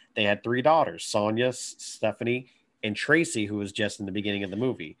Constance. They had 3 daughters, Sonia, Stephanie, and Tracy, who was just in the beginning of the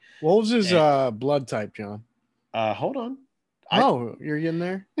movie. What was his blood type, John? Hold on. You're getting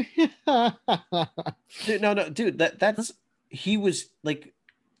there? Dude, no, dude. That's he was like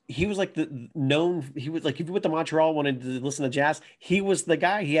the known. He was like, if you went to Montreal, wanted to listen to jazz, he was the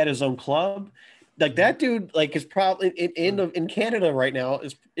guy. He had his own club. Like that dude, like is probably in Canada right now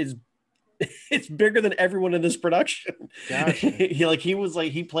is it's bigger than everyone in this production. Gotcha.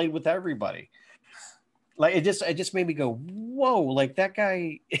 he played with everybody. Like it just made me go, whoa, like that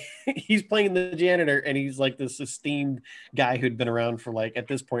guy, he's playing the janitor and he's like this esteemed guy who'd been around for like at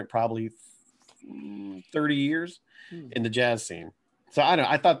this point probably 30 years in the jazz scene. So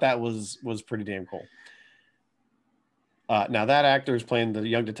I thought that was pretty damn cool. Now that actor is playing the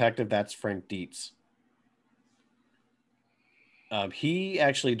young detective. That's Frank Dietz. He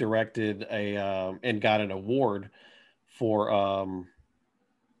actually directed and got an award for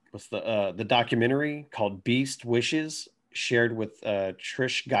what's the documentary called Beast Wishes, shared with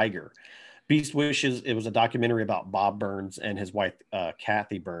Trish Geiger. Beast Wishes, it was a documentary about Bob Burns and his wife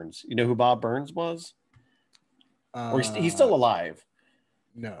Kathy Burns. You know who Bob Burns was? Or he's still alive.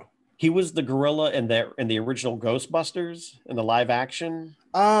 No. He was the gorilla in the original Ghostbusters in the live action.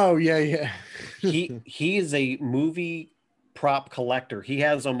 Oh yeah. he is a movie prop collector. He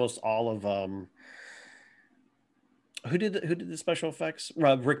has almost all of who did the special effects?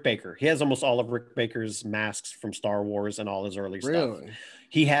 Rick Baker. He has almost all of Rick Baker's masks from Star Wars and all his early stuff.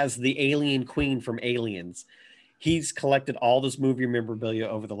 He has the Alien Queen from Aliens. He's collected all this movie memorabilia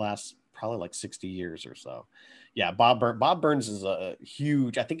over the last probably like 60 years or so. Yeah, Bob Burns is a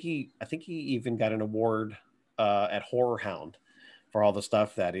huge. I think he even got an award at Horror Hound for all the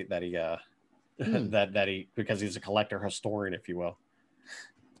stuff that he because he's a collector historian, if you will.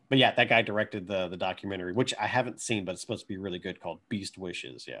 But yeah, that guy directed the documentary, which I haven't seen, but it's supposed to be really good, called Beast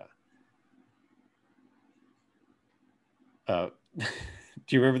Wishes. Yeah. Do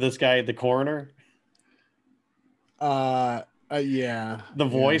you remember this guy, the coroner? Yeah. The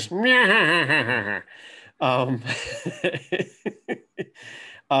voice. Yeah.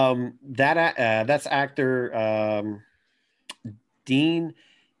 That's actor Dean.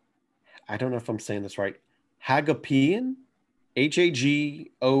 I don't know if I'm saying this right. Hagopian. Hagopian.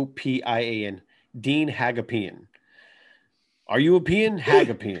 Dean Hagopian. Are you a peon?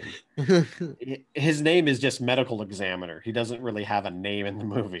 Hagopian. His name is just medical examiner. He doesn't really have a name in the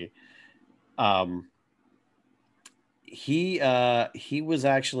movie. He was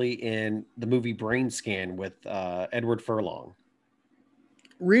actually in the movie Brain Scan with Edward Furlong.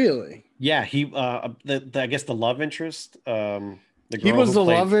 Really? Yeah, he I guess the love interest. He was the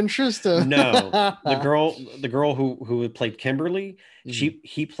love interest. No, the girl who played Kimberly.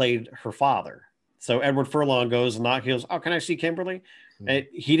 He played her father. So Edward Furlong goes and he goes, oh, can I see Kimberly? And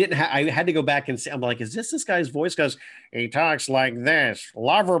he didn't. I had to go back and see. I'm like, is this guy's voice? Because he talks like this.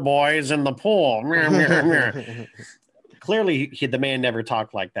 Lover boys in the pool. Clearly, the man never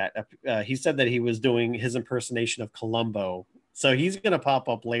talked like that. He said that he was doing his impersonation of Columbo. So he's going to pop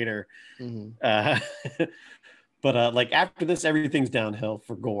up later. But like after this, everything's downhill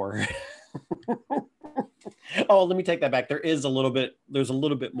for gore. Oh, let me take that back. There's a little bit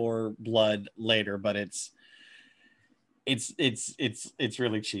more blood later, but it's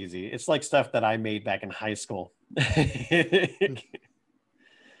really cheesy. It's like stuff that I made back in high school.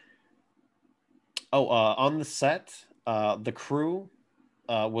 On the set, the crew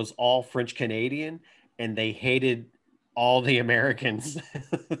was all French Canadian, and they hated all the Americans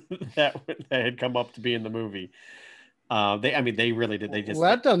that had come up to be in the movie. They really did. They just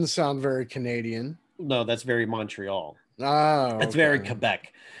that doesn't sound very Canadian. No, that's very Montreal. Oh, It's very okay.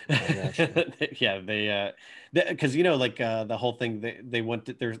 Quebec. I gotcha. Yeah, they because like the whole thing they want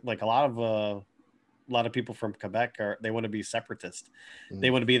to, there's like a lot of people from Quebec they want to be separatist. They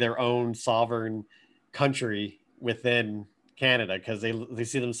Mm. want to be their own sovereign country within Canada because they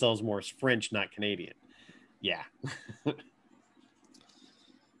see themselves more as French, not Canadian. Yeah.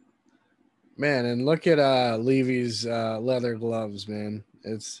 Man, and look at Levy's leather gloves, man.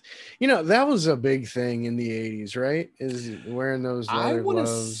 It's that was a big thing in the 80s, right? Is wearing those I leather want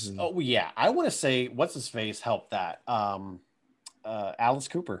gloves to. and Oh yeah, I want to say what's his face helped that. Alice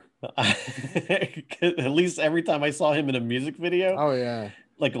Cooper. At least every time I saw him in a music video, oh yeah.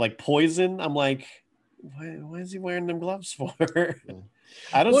 like Poison, I'm like, why is he wearing them gloves for? Yeah.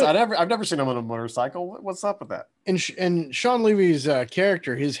 Well, I've never seen him on a motorcycle. What's up with that? and Sean Levy's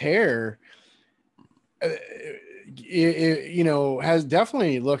character, his hair, has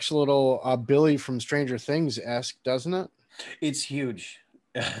definitely looks a little Billy from Stranger Things esque, doesn't it? It's huge.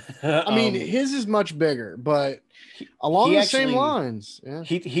 I mean, his is much bigger, but along he the same actually lines. Yeah.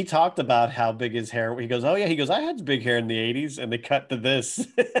 he talked about how big his hair. He goes, oh yeah, he goes, I had big hair in the '80s, and they cut to this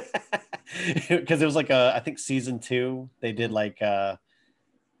because it was like I think season 2 they did like what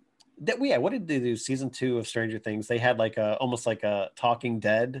did they do? Season 2 of Stranger Things, they had like almost like a Talking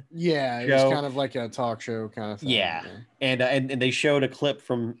Dead Yeah, it was show. kind of like a talk show kind of thing. Yeah, and they showed a clip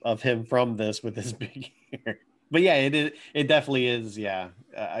of him from this with his big hair. But yeah, it definitely is. Yeah,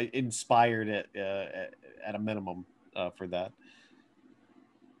 inspired it at a minimum for that.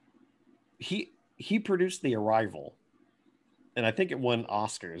 He produced The Arrival, and I think it won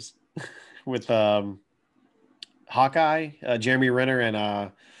Oscars with Hawkeye, Jeremy Renner,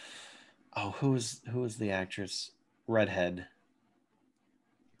 and who was the actress? Redhead.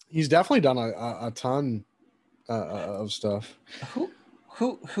 He's definitely done a ton of stuff.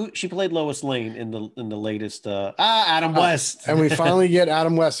 Who she played Lois Lane in the latest Adam West. And we finally get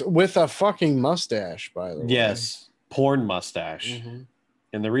Adam West with a fucking mustache, by the way. Yes, porn mustache. Mm-hmm.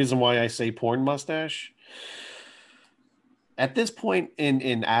 And the reason why I say porn mustache, at this point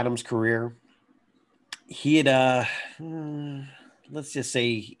in Adam's career, he had let's just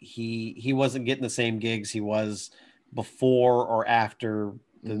say he wasn't getting the same gigs he was before or after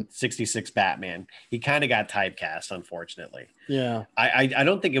the 66 Batman. He kind of got typecast, unfortunately. Yeah. I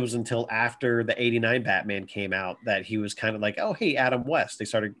don't think it was until after the 89 Batman came out that he was kind of like, oh, hey, Adam West. They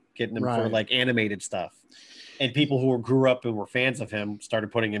started getting him for like animated stuff. And people who grew up and were fans of him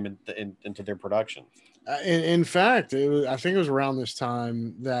started putting him into their productions. In fact, I think it was around this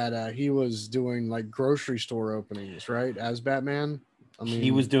time that he was doing like grocery store openings, right? As Batman. I mean, he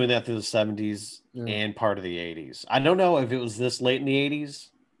was doing that through the 70s and part of the 80s. I don't know if it was this late in the 80s,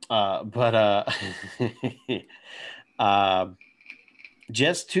 but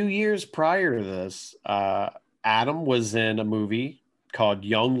just 2 years prior to this, Adam was in a movie called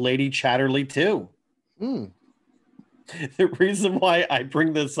Young Lady Chatterley 2. The reason why I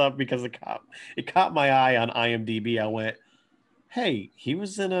bring this up because it caught my eye on IMDb. I went, hey, he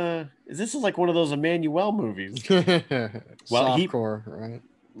was in this is like one of those Emmanuel movies. Well, softcore, right?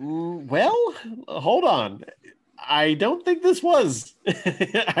 Well, hold on. I don't think this was.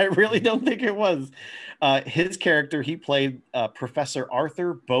 I really don't think it was. His character, he played Professor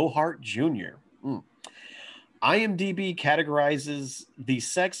Arthur Bohart Jr. IMDb categorizes the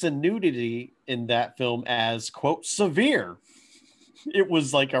sex and nudity in that film as, quote, severe. It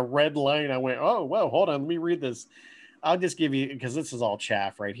was like a red line. I went, oh, well, hold on. Let me read this. I'll just give you, because this is all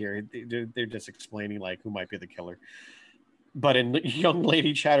chaff right here. They're just explaining like who might be the killer. But in Young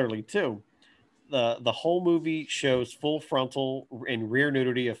Lady Chatterley 2, the whole movie shows full frontal and rear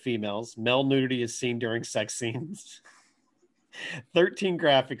nudity of females. Male nudity is seen during sex scenes. 13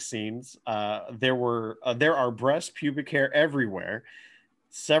 graphic scenes. There are breast, pubic hair everywhere.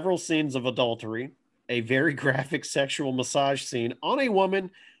 Several scenes of adultery. A very graphic sexual massage scene on a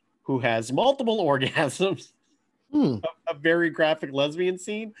woman who has multiple orgasms. A very graphic lesbian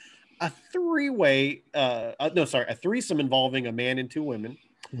scene. A threesome involving a man and 2 women.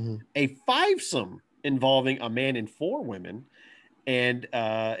 A fivesome involving a man and 4 women. And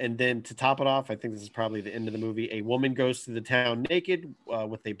then to top it off, I think this is probably the end of the movie. A woman goes through the town naked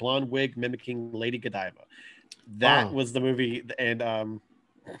with a blonde wig mimicking Lady Godiva. That was the movie. And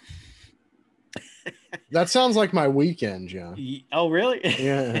that sounds like my weekend, John. Oh, really?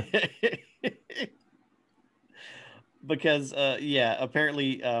 Yeah. Because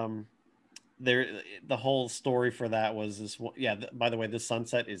apparently the whole story for that was this. Yeah. By the way, this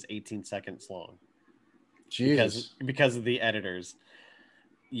sunset is 18 seconds long. Because of the editors.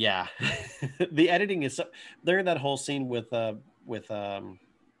 Yeah. The editing is so during that whole scene with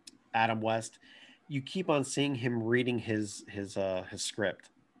Adam West, you keep on seeing him reading his script.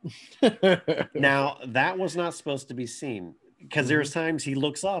 Now that was not supposed to be seen, because there's times he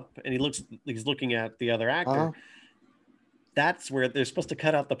looks up and he's looking at the other actor. That's where they're supposed to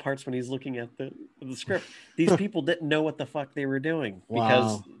cut out the parts when he's looking at the script. These people didn't know what the fuck they were doing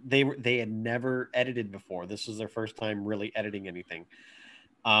because they had never edited before. This was their first time really editing anything.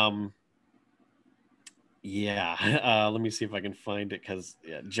 Let me see if I can find it, because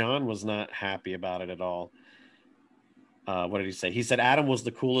John was not happy about it at all. What did he say? He said Adam was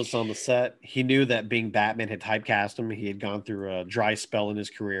the coolest on the set. He knew that being Batman had typecast him. He had gone through a dry spell in his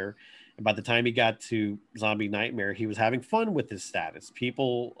career. And by the time he got to Zombie Nightmare, he was having fun with his status.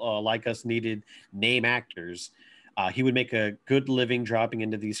 People like us needed name actors. He would make a good living dropping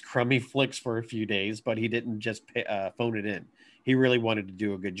into these crummy flicks for a few days, but he didn't just phone it in. He really wanted to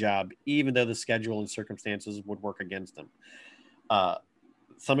do a good job, even though the schedule and circumstances would work against him.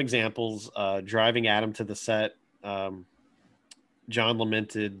 Some examples, driving Adam to the set. John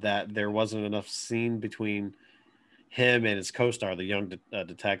lamented that there wasn't enough scene between him and his co-star, the young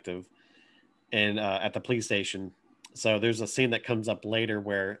detective, and at the police station. So there's a scene that comes up later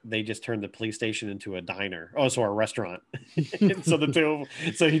where they just turned the police station into a diner. Oh, so a restaurant. So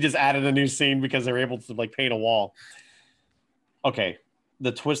he just added a new scene because they were able to like paint a wall. Okay,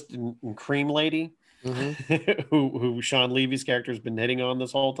 the twist and cream lady, who Sean Levy's character has been hitting on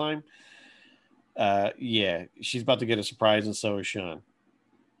this whole time. She's about to get a surprise, and so is Sean.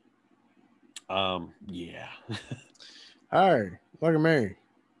 Hi, look at me.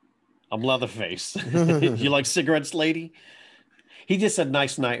 I'm Leatherface. You like cigarettes, lady? He just said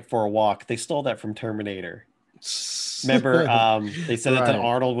nice night for a walk. They stole that from Terminator. Remember, they said that to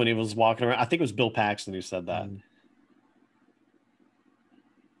Arnold when he was walking around. I think it was Bill Paxton who said that.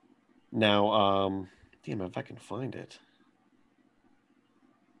 Now, damn, if I can find it.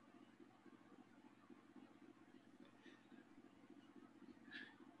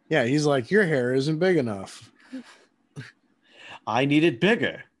 Yeah, he's like, your hair isn't big enough. I need it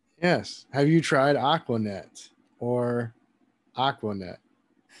bigger. Yes. Have you tried Aquanet or Aquanet?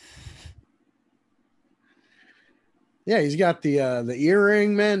 Yeah, he's got the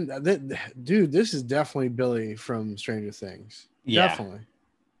earring, man. Dude, this is definitely Billy from Stranger Things. Yeah. Definitely.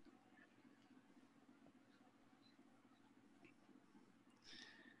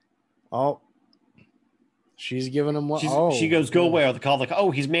 Oh, she's giving him what? She goes, go away. Or the call like, oh,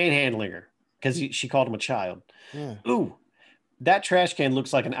 he's manhandling her because she called him a child. Yeah. Ooh, that trash can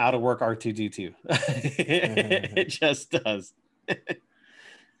looks like an out of work R2D2. It just does. I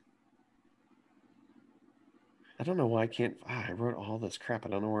don't know why I can't. I wrote all this crap. I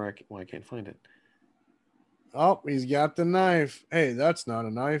don't know why I can't find it. Oh, he's got the knife. Hey, that's not a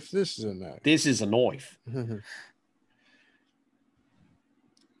knife. This is a knife. This is a knife.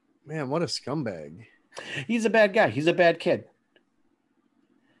 Man, what a scumbag. He's a bad guy. He's a bad kid.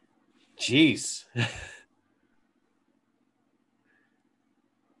 Jeez.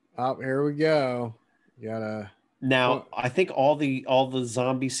 Oh, here we go. You gotta. Now, I think all the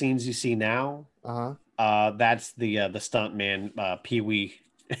zombie scenes you see now, that's the stunt man, Pee Wee.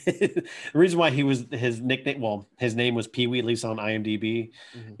 The reason why his nickname, well, his name was Pee Wee, at least on IMDb.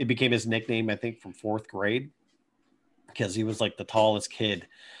 It became his nickname, I think, from 4th grade, because he was like the tallest kid.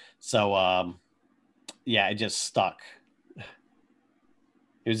 So, it just stuck.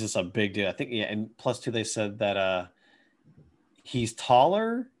 It was just a big deal. I think, and plus two, they said that he's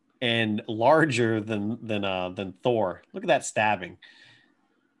taller and larger than Thor. Look at that stabbing.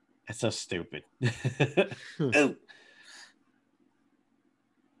 That's so stupid.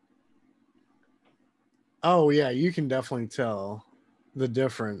 Oh yeah, you can definitely tell the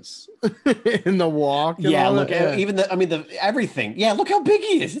difference in the walk. Yeah, look at even everything. Yeah, look how big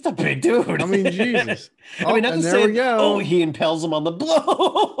he is. It's a big dude. I mean, Jesus. Not to say, oh, he impels him on the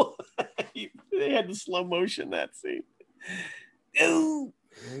blow. They had the slow motion that scene. Ooh.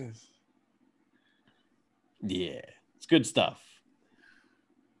 Yes. Yeah, it's good stuff.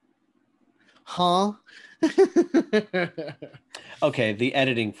 Huh? Okay, the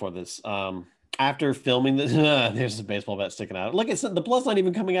editing for this. After filming this, there's a baseball bat sticking out. Look, the blood's not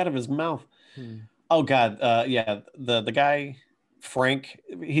even coming out of his mouth. Oh God, the guy Frank.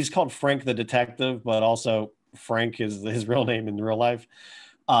 He's called Frank the detective, but also Frank is his real name in real life.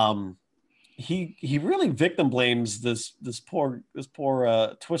 He really victim blames this poor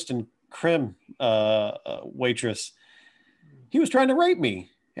twist and crim waitress. He was trying to rape me.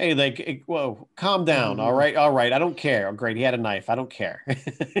 Hey, whoa, calm down. All right. I don't care. Oh, great. He had a knife. I don't care.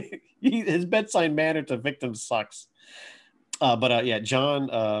 His bedside manner to victims sucks.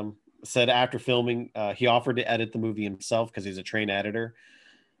 John said after filming, he offered to edit the movie himself because he's a trained editor.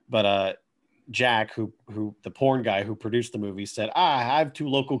 But Jack, who the porn guy who produced the movie, said, I have 2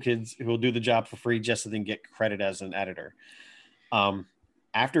 local kids who will do the job for free just so they can get credit as an editor.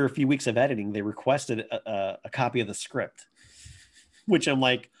 After a few weeks of editing, they requested a copy of the script, which I'm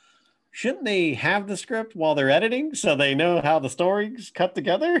like, shouldn't they have the script while they're editing so they know how the story's cut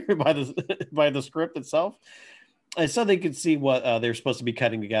together by the script itself? And so they could see what they're supposed to be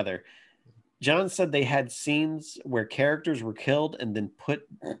cutting together. John said they had scenes where characters were killed and then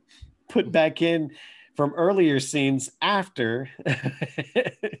put back in from earlier scenes after.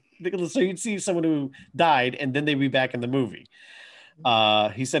 So you'd see someone who died and then they'd be back in the movie.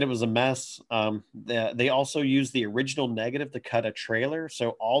 He said it was a mess. They also used the original negative to cut a trailer.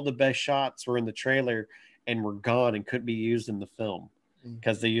 So all the best shots were in the trailer and were gone and couldn't be used in the film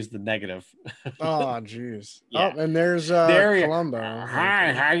because they used the negative. Oh, jeez. Yeah. Oh, and there's Columbo.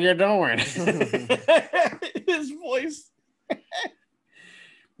 Hi, how you doing? His voice.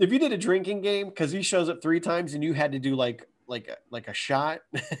 If you did a drinking game, because he shows up 3 times and you had to do like a shot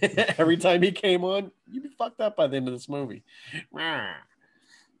every time he came on, you'd be fucked up by the end of this movie.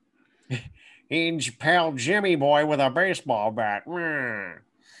 He's pal Jimmy boy with a baseball bat. Yeah,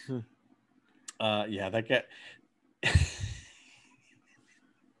 that guy.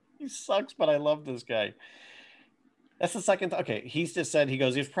 He sucks, but I love this guy. That's the second. Okay, he's just said, he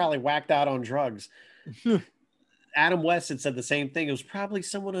goes, he was probably whacked out on drugs. Adam West had said the same thing. It was probably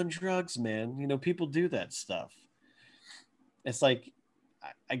someone on drugs, man. You know, people do that stuff. It's like,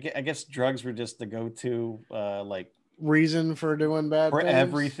 I guess drugs were just the go-to, like reason for doing bad for things?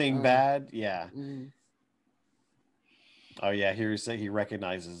 Everything bad. Yeah. Oh yeah, he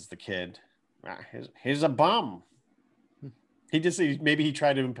recognizes the kid. He's a bum. Maybe he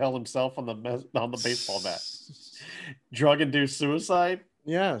tried to impel himself on the baseball bat. Drug-induced suicide.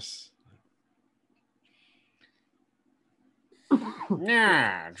 Yes.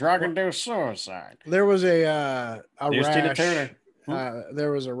 Yeah, drug-induced suicide. There was a There's rash. Tina Turner.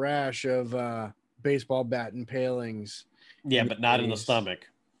 There was a rash of baseball bat impalings. Yeah, but not in the stomach.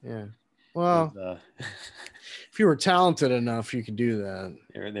 Yeah. Well, if you were talented enough, you could do that.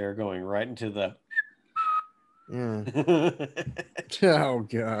 They're going right into the. Yeah. Oh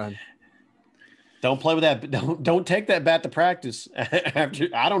God. Don't play with that. Don't take that bat to practice. After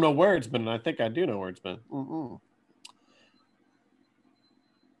I don't know where it's been. I think I do know where it's been.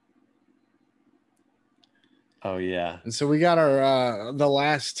 Oh yeah. And so we got our the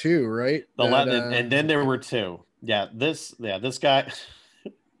last 2, right? And then there were 2. Yeah, this guy.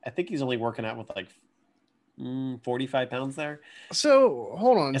 I think he's only working out with like 45 pounds there. So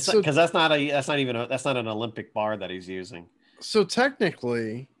hold on, because that's not an Olympic bar that he's using. So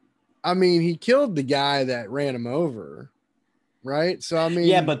technically, I mean, he killed the guy that ran him over, right? So I mean,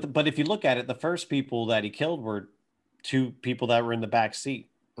 yeah, but if you look at it, the first people that he killed were 2 people that were in the back seat.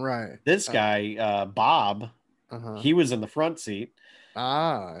 Right. This guy, Bob, he was in the front seat.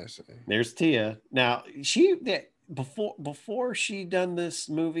 I see. There's Tia. Now before she done this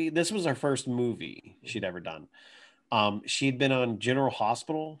movie, this was her first movie she'd ever done. She'd been on General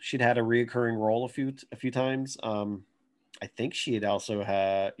Hospital. She'd had a reoccurring role a few times. I think she had also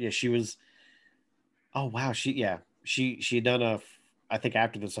had, she was, oh wow. She had done I think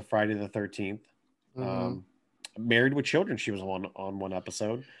after this, a Friday the 13th, Married with Children. She was on one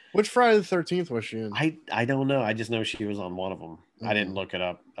episode. Which Friday the 13th was she in? I don't know. I just know she was on one of them. I didn't look it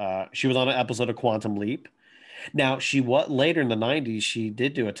up. She was on an episode of Quantum Leap. Now later in the 90s, she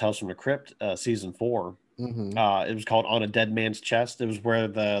did do a Tales from the Crypt season 4. It was called On a Dead Man's Chest. It was where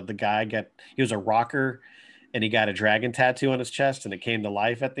the guy he was a rocker and he got a dragon tattoo on his chest and it came to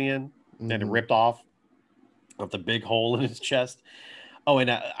life at the end. And it ripped off with the big hole in his chest. Oh, and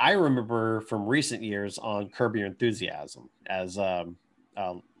I remember from recent years on Curb Your Enthusiasm as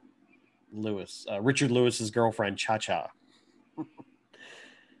Richard Lewis's girlfriend, Cha-Cha.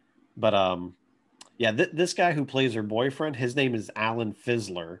 But yeah, this guy who plays her boyfriend, his name is Alan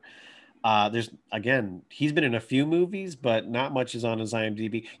Fizzler. He's been in a few movies, but not much is on his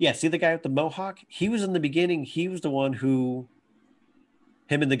IMDb. Yeah, see the guy with the mohawk? He was in the beginning. He was the one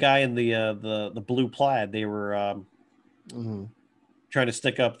him and the guy in the blue plaid, they were trying to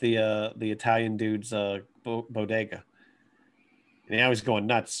stick up the Italian dude's bodega. And now he's going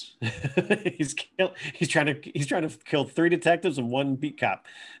nuts. he's trying to kill 3 detectives and 1 beat cop.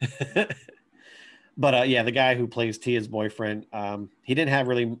 But yeah, the guy who plays Tia's boyfriend, he didn't have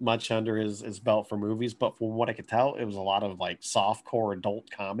really much under his belt for movies, but from what I could tell, it was a lot of like softcore adult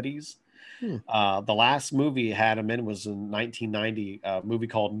comedies. The last movie had him in was in 1990, a movie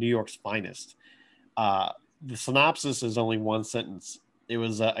called New York's Finest. The synopsis is only 1 sentence. It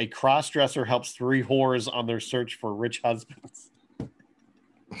was a cross-dresser helps 3 whores on their search for rich husbands.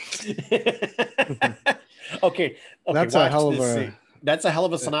 Okay, That's watch a hell of this a scene. That's a hell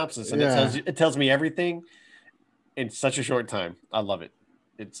of a synopsis, and it tells me everything in such a short time. I love it.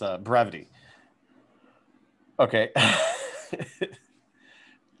 It's brevity. Okay.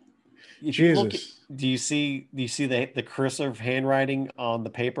 If you look at, Jesus. do you see the cursive handwriting on the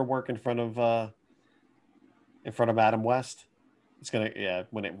paperwork in front of Adam West? It's gonna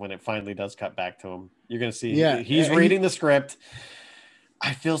when it finally does cut back to him, you're gonna see he's reading the script.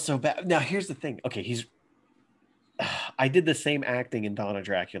 I feel so bad. Now here's the thing. Okay, I did the same acting in Donna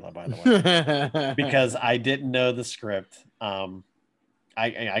Dracula, by the way, because I didn't know the script.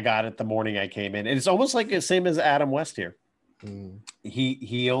 I got it the morning I came in, and it's almost like the same as Adam West here. Mm.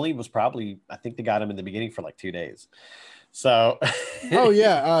 He only was probably, I think they got him in the beginning for like 2 days. So oh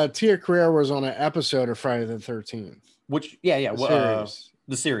yeah, Tia Carrere was on an episode of Friday the 13th. Which the series.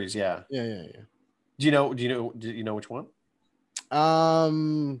 The series, yeah. Yeah. Do you know which one?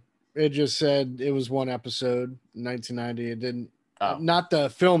 It just said it was one episode, 1990. It didn't not the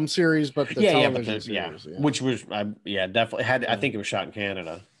film series, but the television series. Yeah. Which was definitely had. I think it was shot in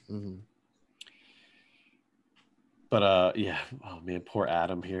Canada. Mm-hmm. But oh man, poor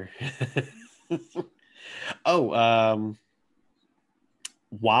Adam here.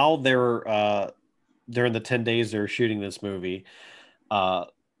 While they're during the 10 days they're shooting this movie, I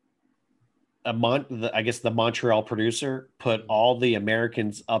guess the Montreal producer put all the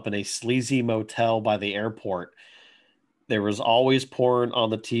Americans up in a sleazy motel by the airport. There was always porn on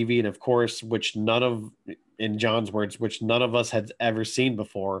the TV, and of course, in John's words, which none of us had ever seen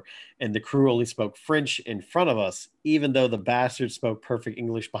before. And the crew only spoke French in front of us, even though the bastards spoke perfect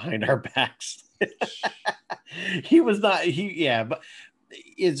English behind our backs. But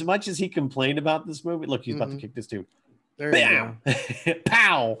as much as he complained about this movie, look, he's about to kick this too. There Bam! you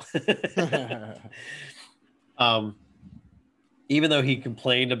Pow! Even though he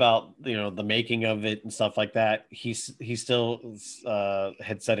complained about the making of it and stuff like that, he still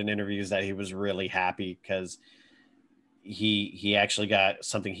had said in interviews that he was really happy because he actually got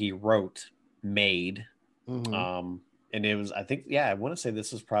something he wrote made. Mm-hmm. And it was, I think, I want to say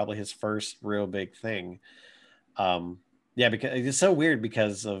this was probably his first real big thing. Because it's so weird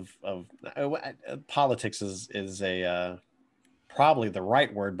because of politics is a probably the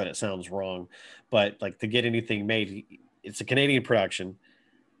right word, but it sounds wrong. But like to get anything made, it's a Canadian production.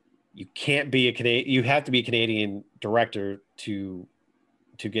 You can't be a Canadian. You have to be a Canadian director to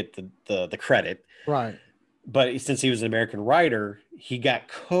get the credit. Right. But since he was an American writer, he got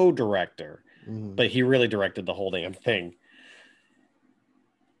co-director, but he really directed the whole damn thing.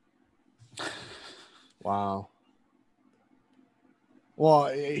 Wow. Well,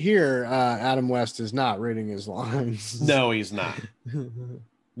 here, Adam West is not reading his lines. No, he's not.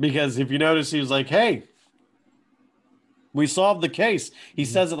 Because if you notice, he was like, hey, we solved the case. He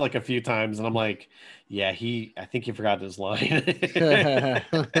says it like a few times, and I'm like, yeah, I think he forgot his line.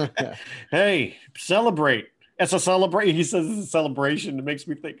 Hey, celebrate. It's a celebration. He says it's a celebration. It makes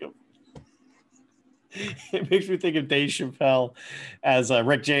me think of Dave Chappelle as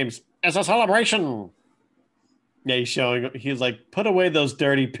Rick James. It's a celebration. Yeah, he's like, put away those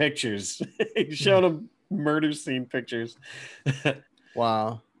dirty pictures. He's showing him murder scene pictures.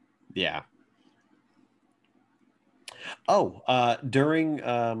 Wow. Yeah. During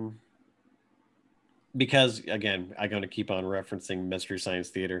because again, I'm going to keep on referencing Mystery Science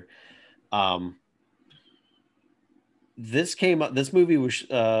Theater. This movie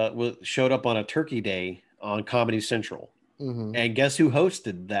showed up on a Turkey Day on Comedy Central. Mm-hmm. And guess who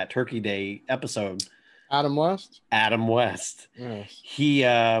hosted that Turkey Day episode? Adam West. Yes. He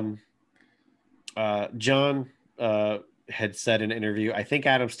John had said in an interview, I think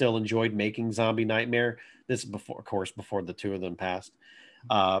Adam still enjoyed making Zombie Nightmare. This is before the two of them passed.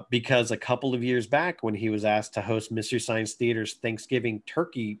 Because a couple of years back when he was asked to host Mystery Science Theater's Thanksgiving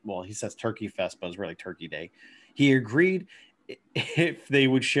Turkey, well, he says Turkey Fest, but it's really Turkey Day. He agreed if they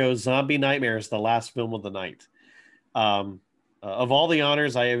would show Zombie Nightmare as the last film of the night. Of all the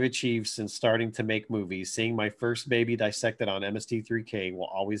honors I have achieved since starting to make movies, seeing my first baby dissected on MST3K will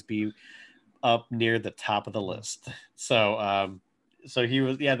always be up near the top of the list. So he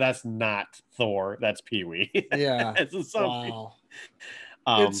was, that's not Thor, that's Pee-wee. Yeah. Wow.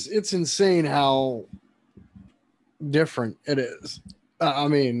 It's insane how different it is. I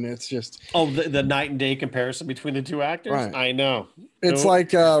mean, it's just the night and day comparison between the two actors. Right. I know. It's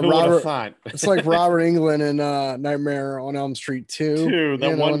like Robert. It's like Robert Englund in Nightmare on Elm Street 2.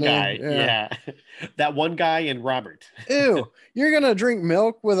 That one guy. Yeah. That one guy and Robert. Ew. You're gonna drink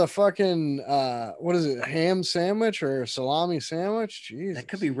milk with a fucking what is it? Ham sandwich or salami sandwich? Jeez. That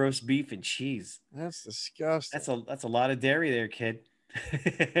could be roast beef and cheese. That's disgusting. That's a lot of dairy there, kid.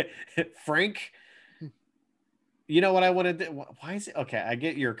 Frank, you know what I wanted to, why is it okay? I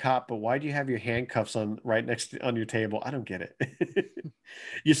get you're a cop, but why do you have your handcuffs on right next to, on your table? I don't get it.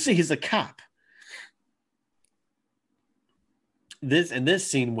 You see, he's a cop. This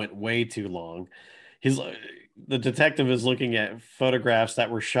scene went way too long. The detective is looking at photographs that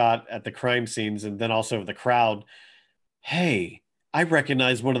were shot at the crime scenes and then also of the crowd. Hey, I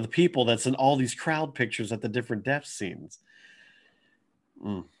recognize one of the people that's in all these crowd pictures at the different death scenes.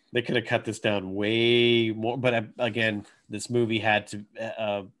 They could have cut this down way more, but again, this movie had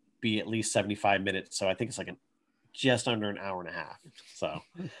to be at least 75 minutes, so I think it's like just under an hour and a half. So,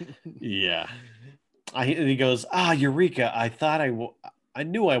 yeah. He goes, Eureka! I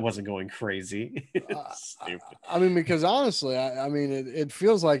knew I wasn't going crazy. Stupid. I mean, because honestly, I mean, it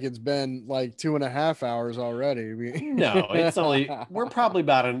feels like it's been like 2.5 hours already. No, it's we're probably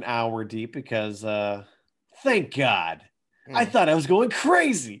about an hour deep because, thank God, I thought I was going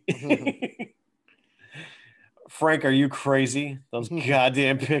crazy. Frank, are you crazy? Those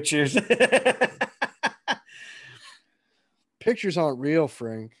goddamn pictures. Pictures aren't real,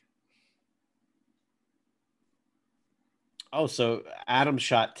 Frank. Oh, so Adam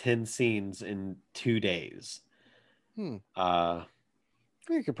shot 10 scenes in 2 days. You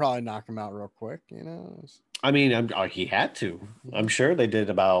could probably knock him out real quick, you know. I mean, he had to. I'm sure they did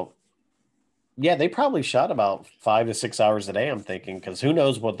about. Yeah, they probably shot about 5 to 6 hours a day. I'm thinking because who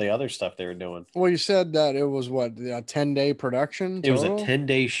knows what the other stuff they were doing. Well, you said that it was what a 10-day production. Total? It was a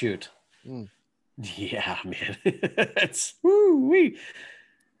 10-day shoot. Yeah, man, it's woo-wee.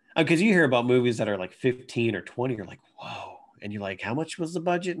 Because you hear about movies that are like 15 or 20, you're like, whoa. And you're like, how much was the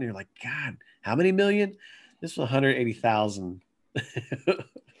budget? And you're like, God, how many million? This was 180,000.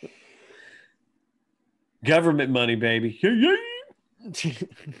 Government money, baby.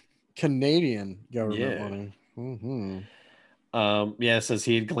 Canadian government money. It says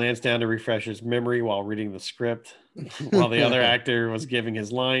he had glanced down to refresh his memory while reading the script, while the other actor was giving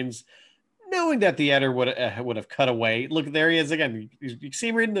his lines, knowing that the editor would have cut away. Look, there he is again. You see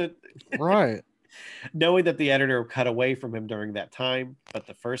him reading the right. Knowing that the editor cut away from him during that time, but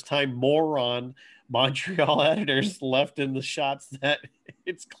the first time Montreal editors left in the shots that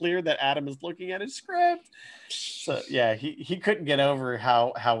it's clear that Adam is looking at his script. So yeah, he couldn't get over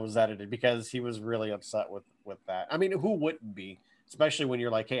how it was edited because he was really upset with that. I mean, who wouldn't be, especially when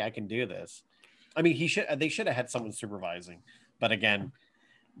you're like, hey, I can do this. I mean, they should have had someone supervising, but again,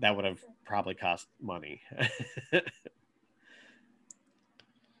 that would have probably cost money.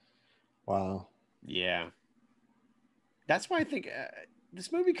 Wow. Yeah. That's why I think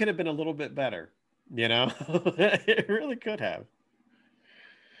this movie could have been a little bit better, you know? It really could have.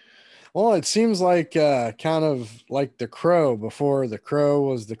 Well, it seems like kind of like The Crow before The Crow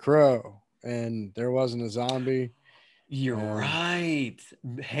was The Crow and there wasn't a zombie. You're right.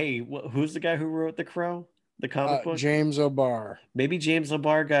 Hey, who's the guy who wrote The Crow? The comic book? James O'Barr. Maybe James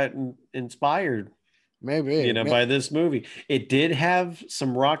O'Barr got inspired. Maybe. By this movie. It did have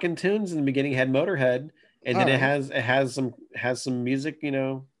some rockin' tunes in the beginning, it had Motorhead, and then it has some music,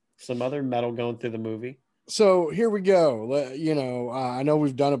 some other metal going through the movie. So here we go. I know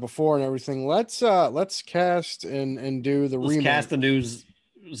we've done it before and everything. Let's cast and do the remake. Cast the new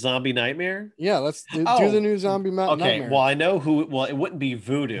Zombie Nightmare. Yeah, let's do the new Zombie Nightmare. Okay, well I know who. Well, it wouldn't be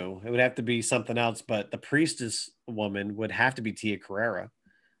Voodoo. It would have to be something else. But the priestess woman would have to be Tia Carrere.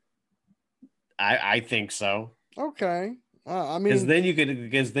 I think so. Okay. I mean, because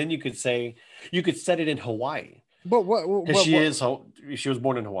then you could say you could set it in Hawaii. But what she was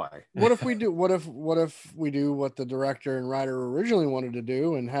born in Hawaii. What if we do what the director and writer originally wanted to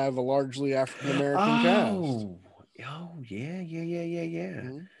do and have a largely African American cast? Oh yeah.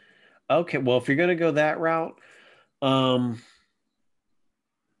 Mm-hmm. Okay, well if you're gonna go that route, who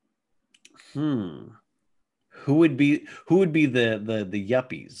would be the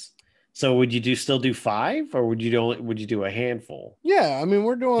yuppies? So would you still do 5 or would you do a handful? Yeah, I mean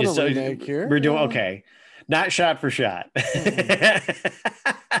we're doing a remake here. We're doing okay. Not shot for shot.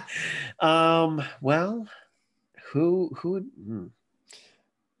 Well, who would?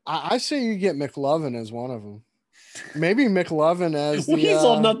 I say you get McLovin as one of them. Maybe McLovin as he's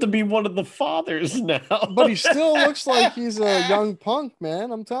old enough to be one of the fathers now. But he still looks like he's a young punk,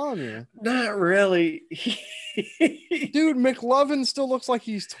 man. I'm telling you. Not really. Dude, McLovin still looks like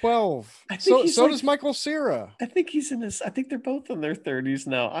he's 12. So does Michael Cera. I think he's in his. I think they're both in their 30s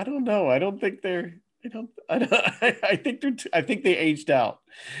now. I don't know. I don't think they're. I think they aged out.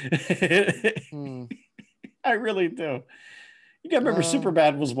 I really do. You gotta remember,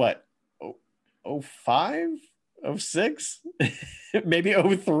 Superbad was what? 05, 06, maybe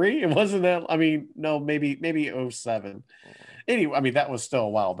 03. It wasn't that. I mean, no, maybe 07. Anyway, I mean, that was still a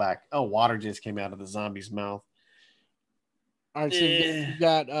while back. Oh, water just came out of the zombie's mouth. All right, so you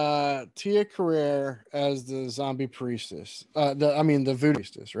got Tia Carrere as the zombie priestess. The voodoo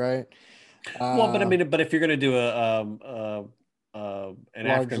priestess, right? Well, but I mean, but if you're gonna do an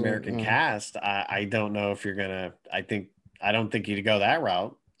African American cast, I don't know if you're gonna. I don't think you'd go that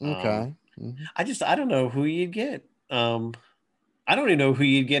route. Okay. I don't know who you'd get. I don't even know who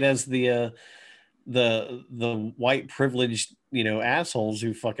you'd get as the white privileged assholes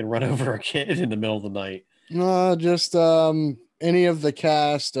who fucking run over a kid in the middle of the night. No, just any of the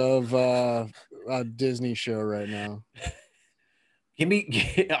cast of a Disney show right now.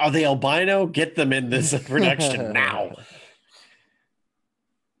 Are they albino? Get them in this production now.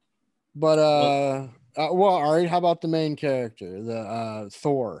 But all right. How about the main character, the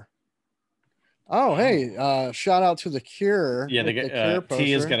Thor? Oh, hey! Shout out to the Cure. Yeah, the Cure poster.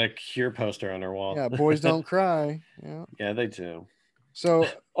 Tia's got a Cure poster on her wall. Yeah, boys don't cry. Yeah, yeah, they do. So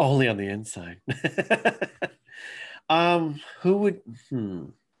only on the inside. Who would?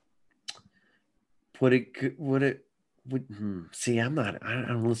 See, I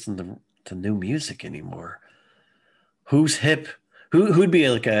don't listen to new music anymore. Who's hip? Who'd be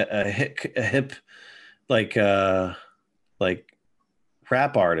like a hip like rap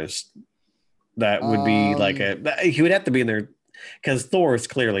artist that would be he would have to be in there because Thor is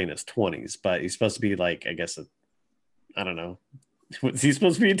clearly in his 20s, but he's supposed to be like, I guess I don't know. Was he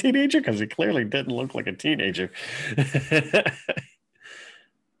supposed to be a teenager? Because he clearly didn't look like a teenager.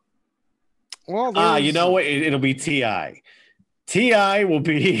 Well, you know what? It'll be T.I. T.I. will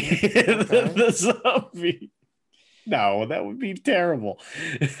be the zombie. No, that would be terrible.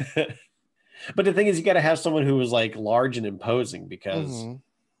 But the thing is, you got to have someone who was like large and imposing because,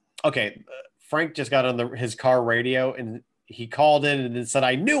 okay, Frank just got on his car radio and he called in and then said,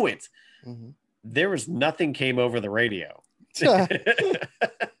 "I knew it." There was nothing came over the radio. Look,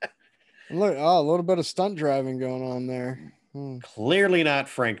 a little bit of stunt driving going on there. Clearly not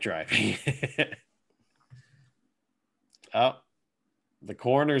Frank driving. Oh, the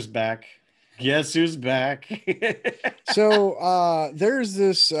coroner's back. Guess who's back? So there's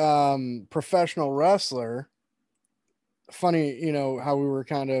this professional wrestler. Funny, how we were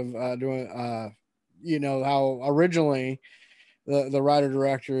kind of doing, how originally the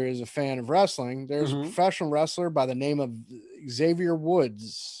writer-director is a fan of wrestling. There's a professional wrestler by the name of Xavier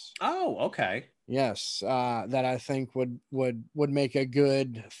Woods. Oh, okay. Yes, that I think would make a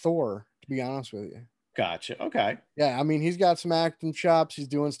good Thor, to be honest with you. Gotcha. Okay. Yeah, I mean, he's got some acting chops. He's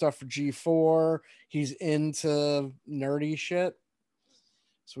doing stuff for G4. He's into nerdy shit.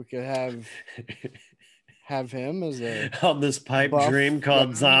 So we could have him as a on this pipe dream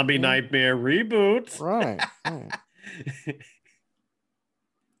called Zombie Nightmare Reboot. Right.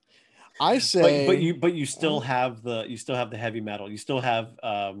 I say, but you still have the heavy metal. You still have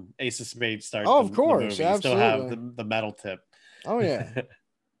Ace of Spades start. Oh, of course, you still have the metal tip. Oh yeah.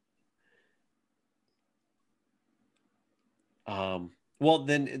 Well,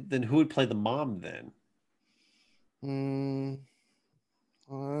 then who would play the mom then?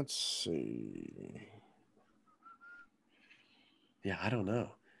 Let's see. Yeah, I don't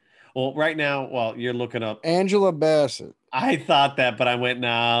know. Well, right now, while you're looking up Angela Bassett. I thought that, but I went,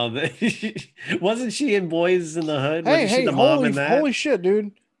 no. Wasn't she in Boys in the Hood? Hey, she the mom in that? Holy shit,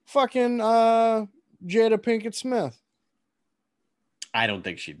 dude. Fucking Jada Pinkett Smith. I don't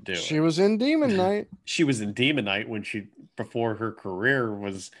think she'd do it. She was in Demon Knight. She was in Demon Knight before her career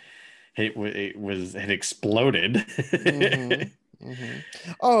had exploded.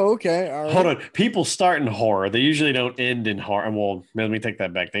 Oh, okay. All right. Hold on. People start in horror. They usually don't end in horror. Well, let me take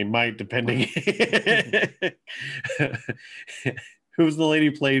that back. They might, depending. Who's the lady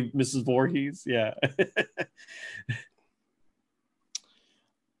who played Mrs. Voorhees? Yeah.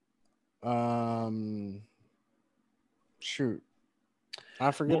 Shoot.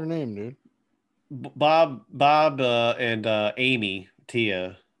 I forget her name, dude. Bob, and Amy,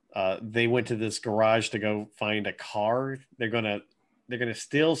 Tia, they went to this garage to go find a car. They're gonna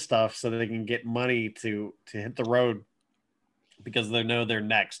steal stuff so that they can get money to hit the road because they know they're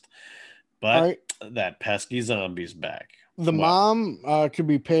next. But that pesky zombie's back. The mom could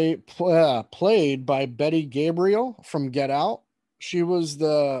be played by Betty Gabriel from Get Out. She was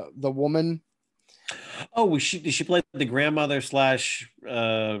the woman. Oh, did she play the grandmother /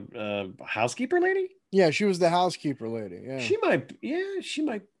 housekeeper lady? Yeah, she was the housekeeper lady. Yeah, she might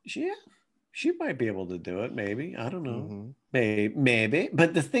be able to do it. Maybe, I don't know. Maybe.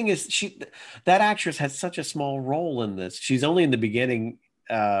 But the thing is, that actress has such a small role in this. She's only in the beginning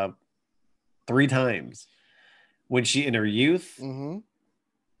 3 times. When she in her youth,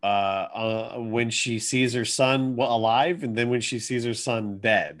 when she sees her son alive, and then when she sees her son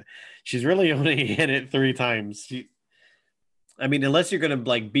dead. She's really only in it 3 times. I mean, unless you're gonna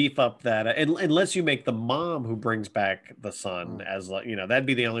like beef up that, unless you make the mom who brings back the son as like, that'd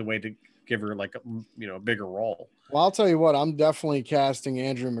be the only way to give her like a bigger role. Well, I'll tell you what, I'm definitely casting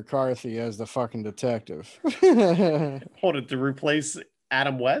Andrew McCarthy as the fucking detective. Hold it, to replace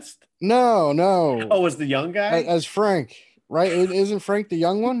Adam West? No. Oh, as the young guy? As Frank, right? Isn't Frank the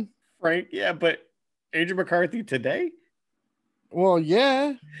young one? Frank, yeah, but Andrew McCarthy today? Well,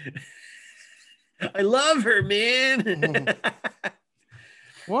 yeah. I love her, man.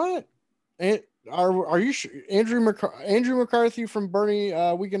 What? Are you sure? Andrew McCarthy from Bernie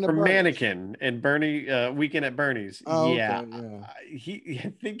Weekend at From Bernie's. Mannequin and Bernie Weekend at Bernie's. Oh, yeah. okay,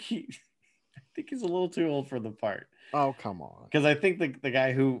 I think he's a little too old for the part. Oh, come on. Because I think the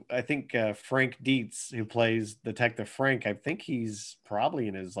guy who Frank Dietz, who plays Detective Frank, I think he's probably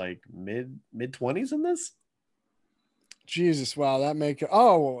in his like mid 20s in this. Jesus, wow, that make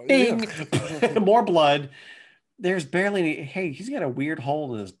yeah. More blood. There's barely any. Hey, he's got a weird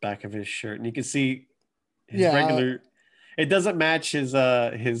hole in his back of his shirt, and you can see his regular. It doesn't match his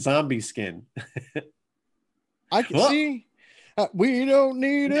zombie skin. I can see. We don't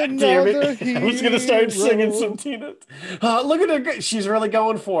need God another. I was gonna start singing some Tina. Look at her. She's really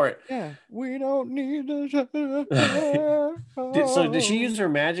going for it. Yeah, we don't need. So did she use her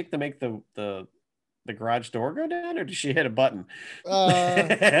magic to make the garage door go down, or did she hit a button?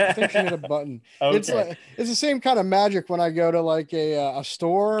 I think she hit a button. Okay. It's the same kind of magic when I go to like a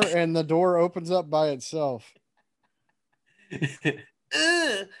store and the door opens up by itself.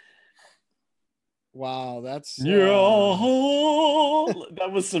 Wow, that's that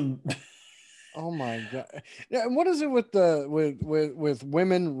was some. Oh my god! Yeah, and what is it with with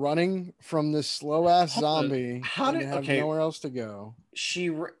women running from this slow ass zombie? How did have nowhere else to go? She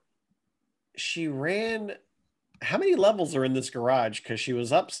ran. How many levels are in this garage? Because she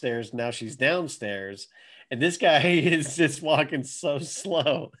was upstairs, now she's downstairs, and this guy is just walking so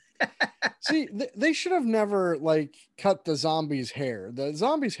slow. See, they should have never like cut the zombie's hair. The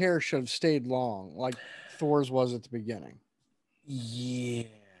zombie's hair should have stayed long, like Thor's was at the beginning. Yeah,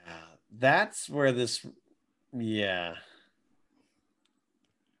 that's where this. Yeah,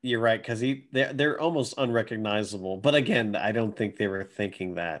 you're right, because they're almost unrecognizable. But again, I don't think they were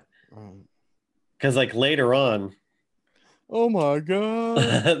thinking that. Because like later on, oh my god,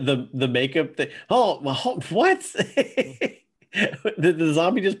 the makeup thing. Oh, what? Did the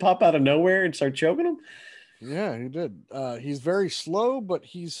zombie just pop out of nowhere and start choking him? Yeah, he did. He's very slow, but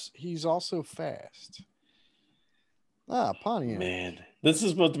he's also fast. Pontiac. Man, this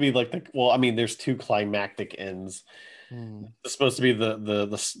is supposed to be like there's 2 climactic ends. It's supposed to be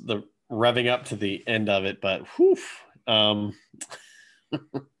the revving up to the end of it, but whew.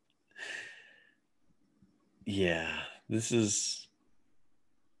 Yeah, there's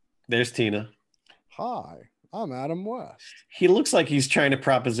Tina. Hi, I'm Adam West. He looks like he's trying to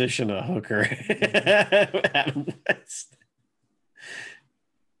proposition a hooker. Adam West.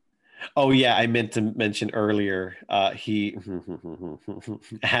 Oh yeah, I meant to mention earlier.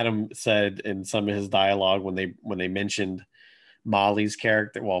 Adam said in some of his dialogue when they mentioned Molly's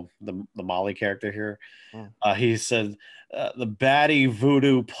character, well, the Molly character here, he said the baddie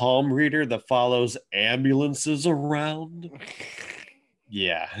voodoo palm reader that follows ambulances around.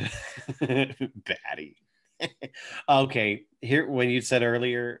 Yeah, baddie. Okay, here when you said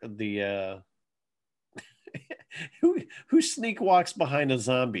earlier the who sneak walks behind a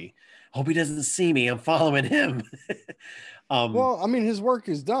zombie. Hope he doesn't see me. I'm following him. Well, I mean, his work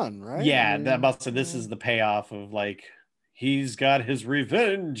is done, right? Yeah, this is the payoff of like he's got his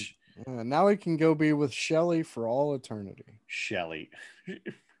revenge. Now he can go be with Shelly for all eternity. Shelly.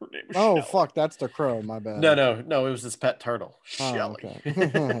 Oh, Shelly. Fuck, that's the crow. My bad. No, it was his pet turtle. Shelly.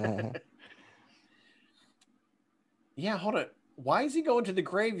 Okay. Yeah, hold on. Why is he going to the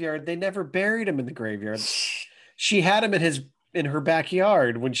graveyard? They never buried him in the graveyard. She had him in her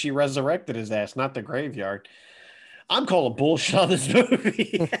backyard when she resurrected his ass, not the graveyard. I'm calling bullshit on this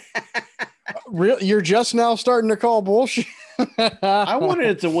movie. Really? You're just now starting to call bullshit? I wanted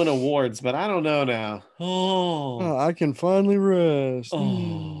it to win awards, but I don't know now. Oh, I can finally rest.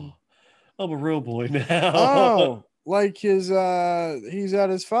 Oh, I'm a real boy now. Oh, like he's at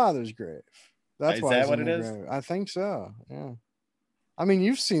his father's grave. That's is why that what it is? Grave. I think so. Yeah. I mean,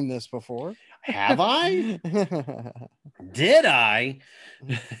 you've seen this before. Have I? Did I?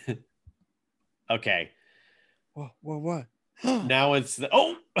 Okay. What? Now it's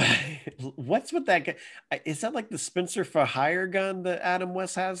what's with that guy? Is that like the Spencer for Hire gun that Adam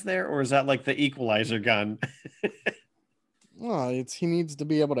West has there, or is that like the Equalizer gun? Well, he needs to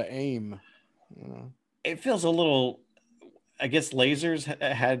be able to aim. You know, It feels a little. I guess lasers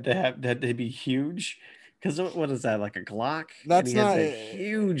had to be huge, because what is that, like a Glock? And that's he has not. a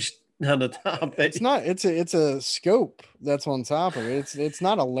huge on the top. It's not. It's a scope that's on top of it. It's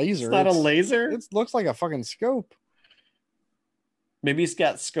not a laser. It's not a laser. It looks like a fucking scope. Maybe he's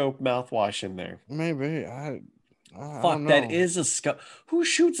got scope mouthwash in there. Maybe I Fuck, don't know. that is a scope. Who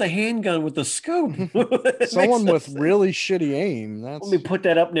shoots a handgun with a scope? Someone with really shitty aim. That's. Let me put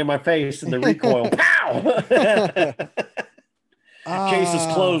that up near my face and the recoil. Pow! Case is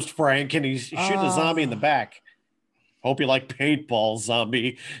closed, Frank, and he's shooting a zombie in the back. Hope you like paintball,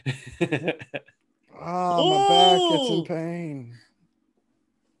 zombie. My back gets in pain.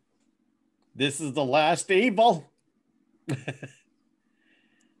 This is the last evil.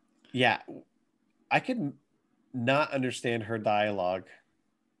 Yeah, I could not understand her dialogue.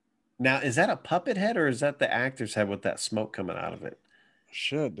 Now, is that a puppet head or is that the actor's head with that smoke coming out of it?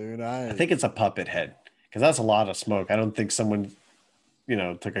 Shit, dude. I think it's a puppet head, because that's a lot of smoke. I don't think someone,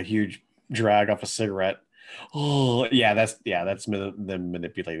 took a huge drag off a cigarette. Oh, yeah, that's them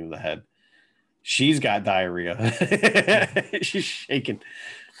manipulating the head. She's got diarrhea. She's shaking.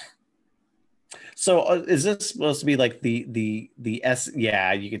 So is this supposed to be like the S?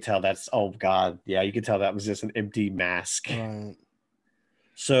 Yeah, you could tell that's, oh God. Yeah, you could tell that was just an empty mask. Right.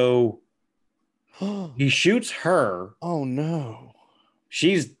 So he shoots her. Oh no.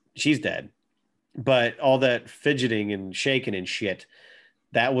 She's dead. But all that fidgeting and shaking and shit,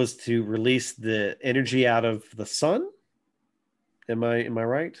 that was to release the energy out of the sun. Am I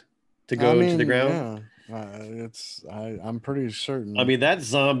right? To go into the ground? Yeah. I'm pretty certain. I mean, that's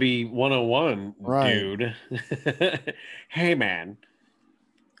zombie 101, right. Dude. Hey, man.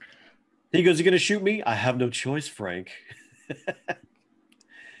 He goes, "You gonna shoot me? I have no choice, Frank."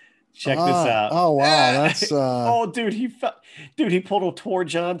 Check this out. Oh wow, that's oh dude, he pulled a Tor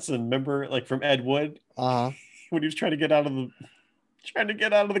Johnson, remember, like from Ed Wood? When he was trying to get out of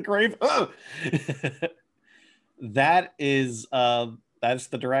the grave. That is that's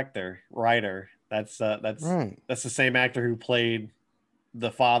the writer. That's right. That's the same actor who played the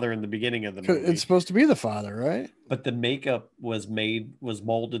father in the beginning of the movie. It's supposed to be the father, right? But the makeup was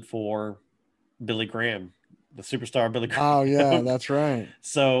molded for Billy Graham, the superstar Billy Graham. Oh yeah, that's right.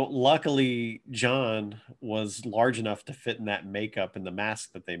 So luckily John was large enough to fit in that makeup and the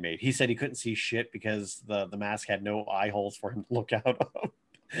mask that they made. He said he couldn't see shit because the mask had no eye holes for him to look out of.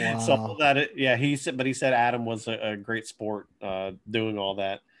 Wow. So that he said Adam was a great sport doing all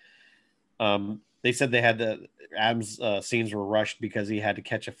that. They said Adam's scenes were rushed because he had to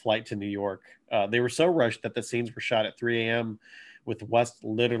catch a flight to New York. They were so rushed that the scenes were shot at 3 a.m. with West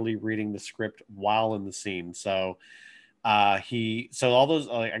literally reading the script while in the scene. So all those,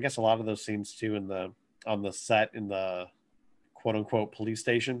 I guess a lot of those scenes too on the set in the quote unquote police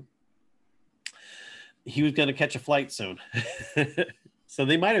station, he was going to catch a flight soon. So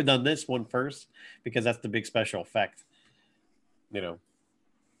they might have done this one first because that's the big special effect,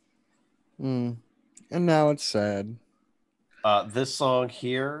 And now it's sad. This song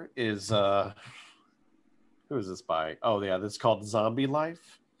here is who is this by? Oh yeah, this is called Zombie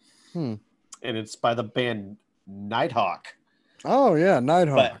Life. And it's by the band Nighthawk. Oh yeah,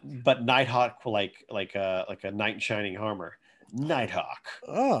 Nighthawk. But Nighthawk like a knight in shining armor. Nighthawk.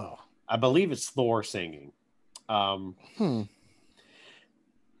 Oh. I believe it's Thor singing.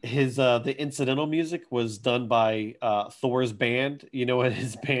 His the incidental music was done by Thor's band. You know what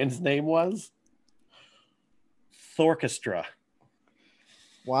his band's name was? Thorchestra.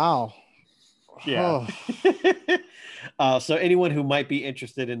 Wow. Yeah. So anyone who might be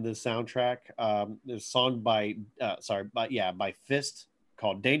interested in the soundtrack, there's a song by Fist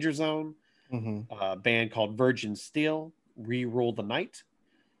called Danger Zone. A band called Virgin Steel, Re-Rule the Night.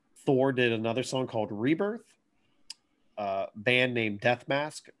 Thor did another song called Rebirth. Band named Death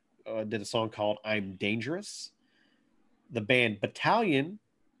Mask did a song called I'm Dangerous. The band Battalion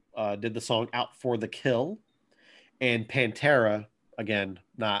did the song Out for the Kill. And Pantera, again,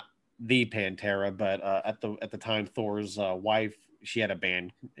 not the Pantera, but at the time, Thor's wife, she had a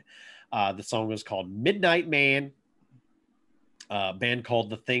band. The song was called Midnight Man. A band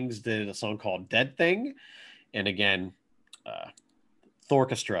called The Things did a song called Dead Thing. And again,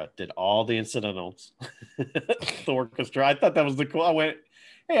 Thorchestra did all the incidentals. Thorchestra. I thought that was the cool. I went,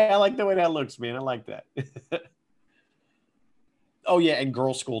 hey, I like the way that looks, man. I like that. Oh, yeah. And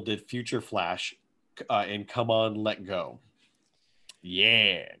Girl School did Future Flash and Come On, Let Go.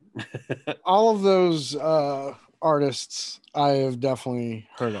 Yeah. All of those artists I have definitely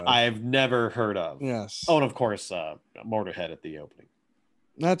heard of. I've never heard of. Yes. Oh, and of course, Motorhead at the opening.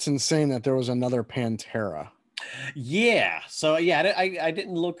 That's insane that there was another Pantera. Yeah. So yeah, I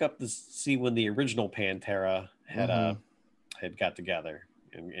didn't look up to see when the original Pantera had got together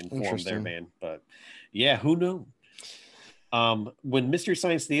and formed their band, but yeah, who knew? When Mystery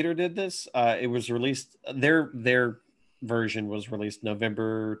Science Theater did this, it was released. Their version was released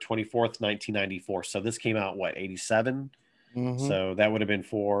November 24th, 1994. So this came out what 87. So that would have been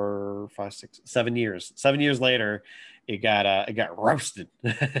 4, 5, 6, 7 years. 7 years later, it got roasted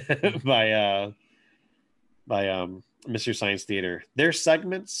by Mystery Science Theater. Their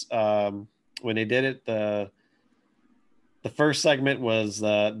segments, when they did it, the first segment was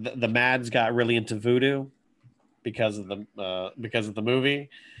the Mads got really into voodoo because of the movie,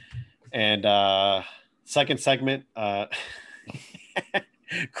 and second segment,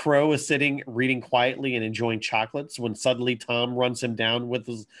 Crow is sitting reading quietly and enjoying chocolates when suddenly Tom runs him down with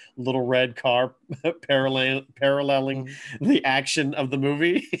his little red car paralleling the action of the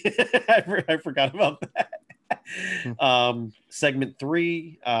movie. I forgot about that. Segment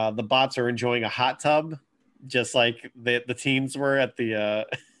 3, the bots are enjoying a hot tub just like the teens were at the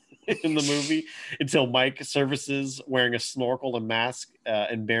in the movie, until Mike surfaces wearing a snorkel and mask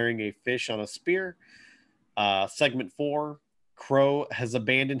and bearing a fish on a spear. Segment 4, Crow has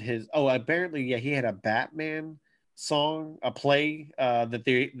abandoned his. Oh, apparently, yeah, he had a Batman song, a play that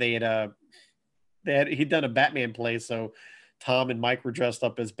he'd done a Batman play. So Tom and Mike were dressed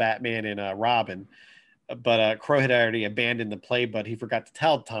up as Batman and Robin, but Crow had already abandoned the play, but he forgot to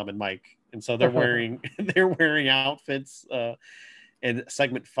tell Tom and Mike, and so they're wearing outfits. In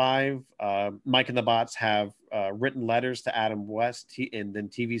segment 5, Mike and the bots have written letters to Adam West, and then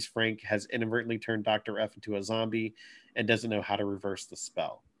TV's Frank has inadvertently turned Dr. F into a zombie and doesn't know how to reverse the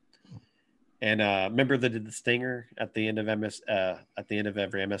spell. And remember they did the stinger at the end of every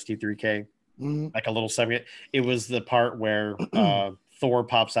MST3K, like a little segment. It was the part where Thor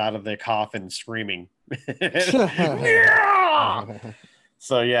pops out of the coffin screaming.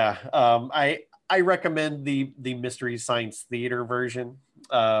 So yeah, I recommend the Mystery Science Theater version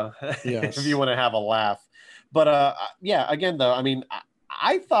if you want to have a laugh. But yeah, again though, I mean,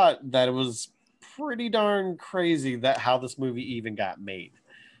 I thought that it was pretty darn crazy that how this movie even got made.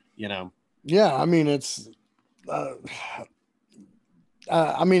 You know? Yeah, I mean it's.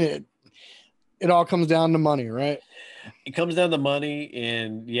 I mean it all comes down to money, right? It comes down to money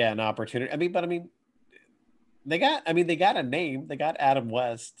and an opportunity. I mean, they got a name. They got Adam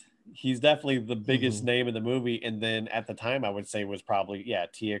West. He's definitely the biggest name in the movie. And then at the time, I would say was probably,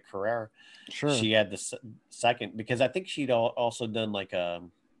 Tia Carrere. Sure. She had the second, because I think she'd also done like,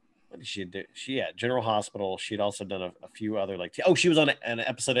 what did she do? General Hospital. She'd also done a few other like, she was on an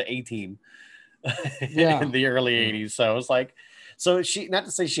episode of A-Team in the early 80s. So it was like, so she, not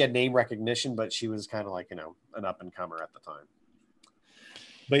to say she had name recognition, but she was kind of like, an up and comer at the time.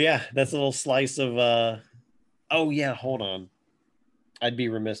 But yeah, that's a little slice of, hold on. I'd be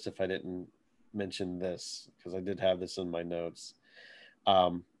remiss if I didn't mention this, because I did have this in my notes.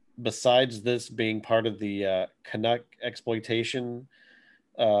 Besides this being part of the Canuck exploitation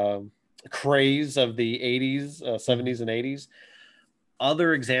craze of the 80s, 70s, and 80s,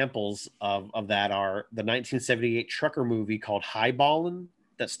 other examples of that are the 1978 trucker movie called Highballin'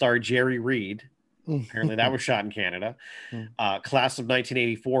 that starred Jerry Reed. Apparently that was shot in Canada. Class of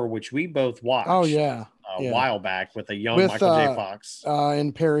 1984, which we both watched. Oh, yeah. A while back with a young Michael J. Fox.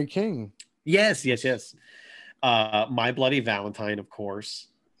 And Perry King. Yes. My Bloody Valentine, of course.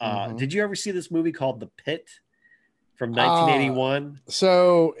 Did you ever see this movie called The Pit from 1981?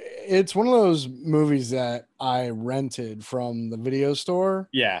 So it's one of those movies that I rented from the video store.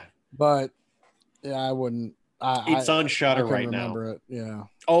 Yeah. But I wouldn't. It's on Shudder right now. It. Yeah.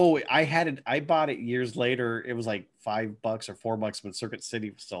 Oh, I had it. I bought it years later. It was like $5 or $4 when Circuit City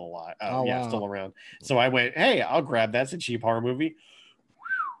was still alive. Wow. Still around. So I went, hey, I'll grab that. It's a cheap horror movie.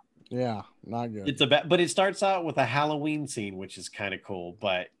 Yeah, not good. But it starts out with a Halloween scene, which is kind of cool.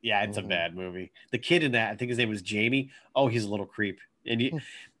 But yeah, it's a bad movie. The kid in that, I think his name was Jamie. Oh, he's a little creep. And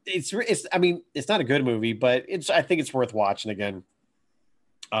it's not a good movie, but I think it's worth watching again.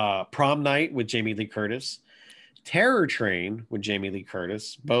 Prom Night with Jamie Lee Curtis. Terror Train with Jamie Lee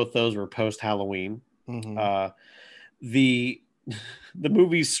Curtis. Both those were post Halloween. The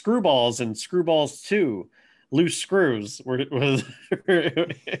movies Screwballs and Screwballs 2, Loose Screws was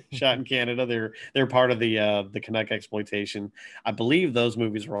shot in Canada. They're part of the Canuck exploitation. I believe those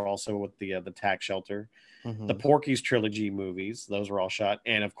movies were also with the tax shelter. The Porky's trilogy movies, those were all shot,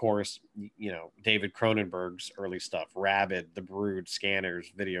 and of course, David Cronenberg's early stuff, Rabid, The Brood,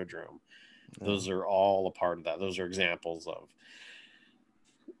 Scanners, Videodrome. Those are all a part of that. Those are examples of.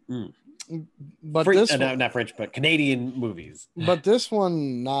 But not French, but Canadian movies. But this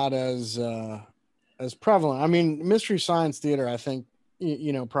one not as as prevalent. I mean, Mystery Science Theater, I think,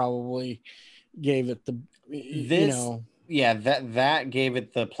 probably gave it the, yeah, that gave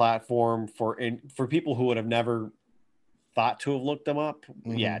it the platform for people who would have never thought to have looked them up.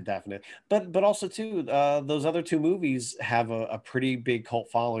 Mm-hmm. Yeah, definitely. But also too, those other two movies have a pretty big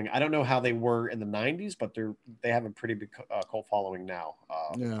cult following. I don't know how they were in the 90s, but they have a pretty big cult following now.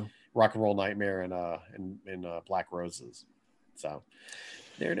 Yeah. Rock and Roll Nightmare and Black Roses. So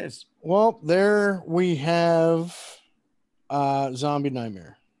there it is. Well, there we have Zombie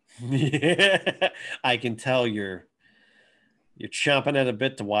Nightmare. I can tell you're chomping at a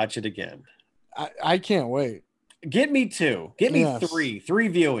bit to watch it again. I can't wait. Get me two. Get me Yes. three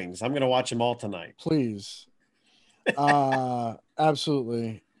viewings. I'm gonna watch them all tonight. Please.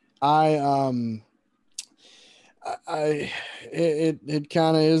 Absolutely. It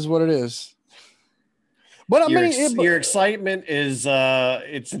kind of is what it is. But your excitement is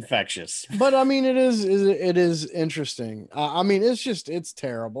it's infectious. But I mean, it is interesting. I mean, it's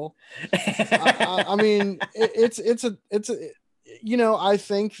terrible. I mean, it's a I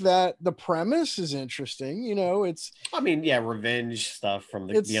think that the premise is interesting. Revenge stuff from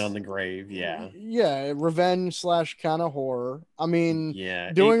Beyond the Grave. Yeah, revenge / kind of horror. I mean,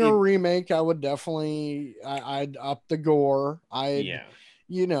 yeah, doing a remake, I would definitely, I'd up the gore.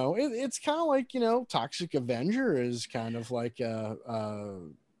 It's kind of like, Toxic Avenger is kind of like a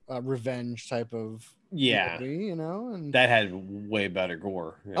revenge type of movie, and that had way better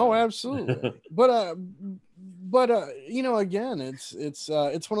gore. Oh, absolutely. but again, it's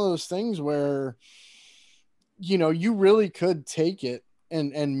one of those things where you really could take it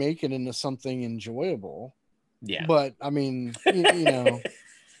and make it into something enjoyable. Yeah. But I mean, in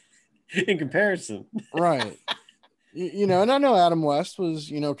comparison, right. And I know Adam West was,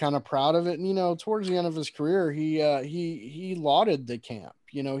 kind of proud of it. And, towards the end of his career, he lauded the camp,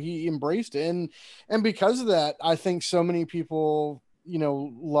 he embraced it. And because of that, I think so many people,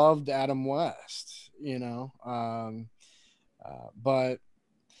 loved Adam West, but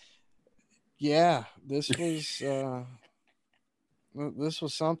yeah, this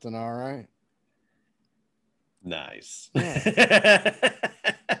was something. All right. Nice. Yeah.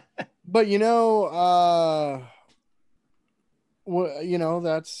 But,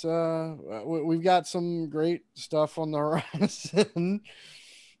 that's we've got some great stuff on the horizon.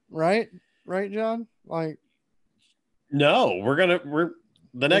 right John? Like, no,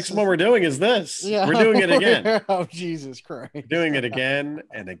 the next one we're doing is this. Yeah, we're doing it again. Oh, Jesus Christ. Doing it again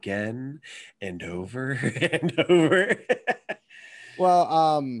and again and over and over.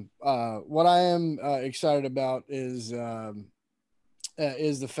 Well, what I am excited about is the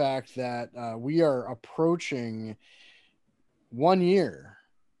fact that we are approaching 1 year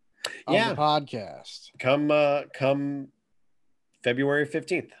of the podcast. Come February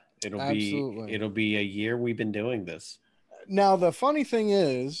 15th. Absolutely. It'll be a year we've been doing this. Now, the funny thing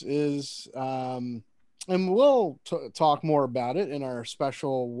is and we'll talk more about it in our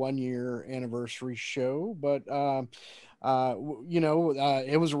special 1 year anniversary show, but it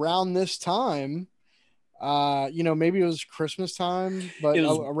was around this time, maybe it was Christmas time, but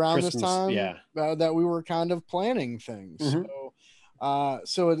around Christmas, this time, that we were kind of planning things. Mm-hmm.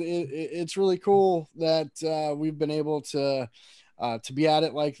 So it's really cool that we've been able to be at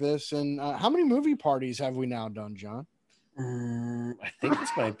it like this. And how many movie parties have we now done, John? I think this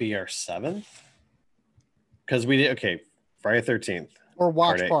might be our 7th, because we did Friday 13th or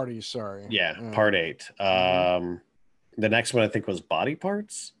watch parties. Sorry, part 8. The next one I think was Body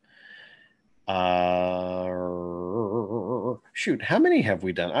Parts. Shoot, how many have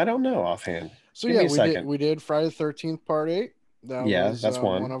we done? I don't know offhand. So we did Friday the 13th part 8. That's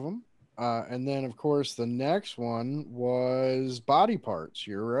one of them. And then of course the next one was Body Parts.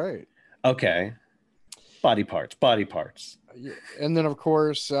 You're right. Okay. Body Parts. And then of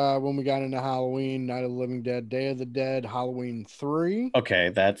course when we got into Halloween, Night of the Living Dead, Day of the Dead, Halloween 3. Okay,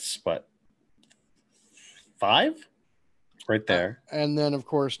 that's what, 5? Right there. And then of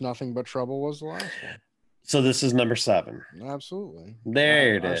course Nothing But Trouble was the last one. So this is number 7. Absolutely.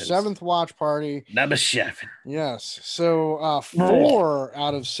 There it is. Our 7th watch party. Number 7. Yes. So 4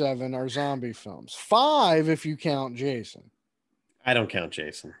 out of 7 are zombie films. 5 if you count Jason. I don't count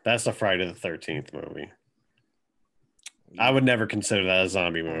Jason. That's a Friday the 13th movie. I would never consider that a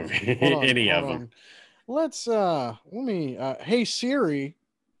zombie movie. Any of them. Let's let me hey Siri,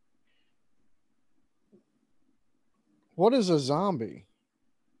 what is a zombie?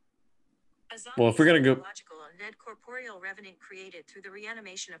 Well, if we're gonna go, dead corporeal revenant created through the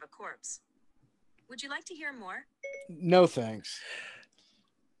reanimation of a corpse. Would you like to hear more? No, thanks.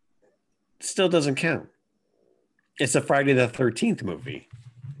 Still doesn't count. It's a Friday the 13th movie.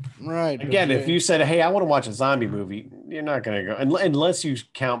 Right. Again, if you said, "Hey, I want to watch a zombie movie," you're not going to go unless you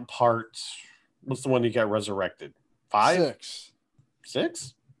count parts. What's the one you got resurrected? 5, 6.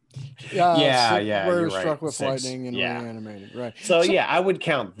 6? Yeah, Yeah. where You're he struck right. with 6. lightning and Yeah. reanimated. Right. So yeah, I would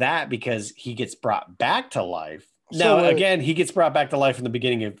count that because he gets brought back to life. So Now, again, he gets brought back to life in the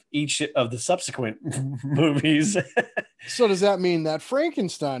beginning of each of the subsequent movies. So does that mean that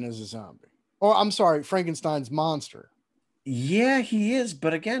Frankenstein is a zombie? Or I'm sorry, Frankenstein's monster. Yeah, he is.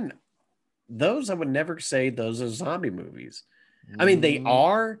 But again, those I would never say those are zombie movies. I mean, they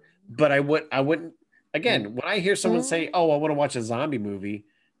are, but I wouldn't. Again, when I hear someone say, "Oh, I want to watch a zombie movie,"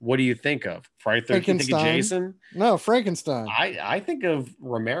 what do you think of? Friday 13th? Think of Jason? No, Frankenstein. I think of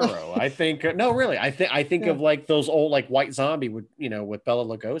Romero. I think no, really. I think of like those old like White Zombie with with Bela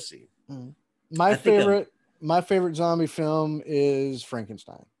Lugosi. My favorite zombie film is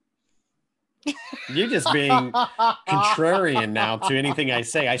Frankenstein. You're just being contrarian now to anything I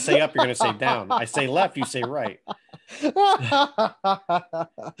say. I say up, you're going to say down. I say left, you say right.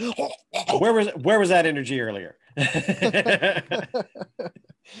 Where was that energy earlier?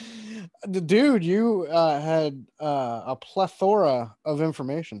 Dude, you had a plethora of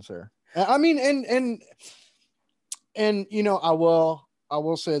information, sir. I mean, and I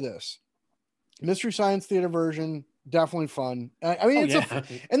will say this: Mystery Science Theater version, definitely fun. I mean,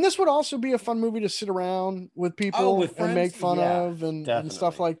 and this would also be a fun movie to sit around with people and make fun of and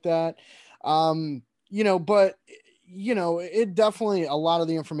stuff like that. But it definitely, a lot of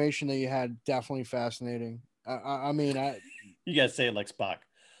the information that you had, definitely fascinating. I mean, you gotta say it like Spock.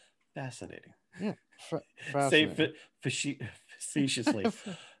 Fascinating. Yeah. Fascinating. Say facetiously.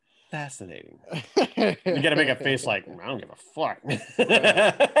 Fascinating. You gotta make a face like, I don't give a fuck.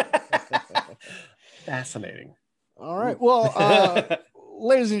 Fascinating. All right. Well,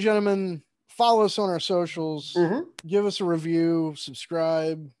 ladies and gentlemen, follow us on our socials. Give us a review,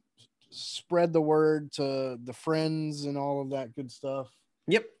 subscribe, spread the word to the friends and all of that good stuff.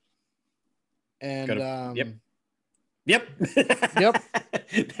 Yep. And Yep.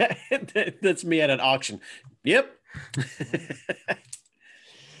 That's me at an auction. Yep.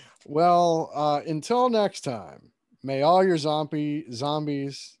 Well, until next time, may all your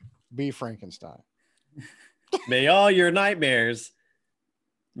zombies be Frankenstein. May all your nightmares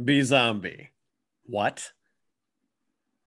be zombie. What?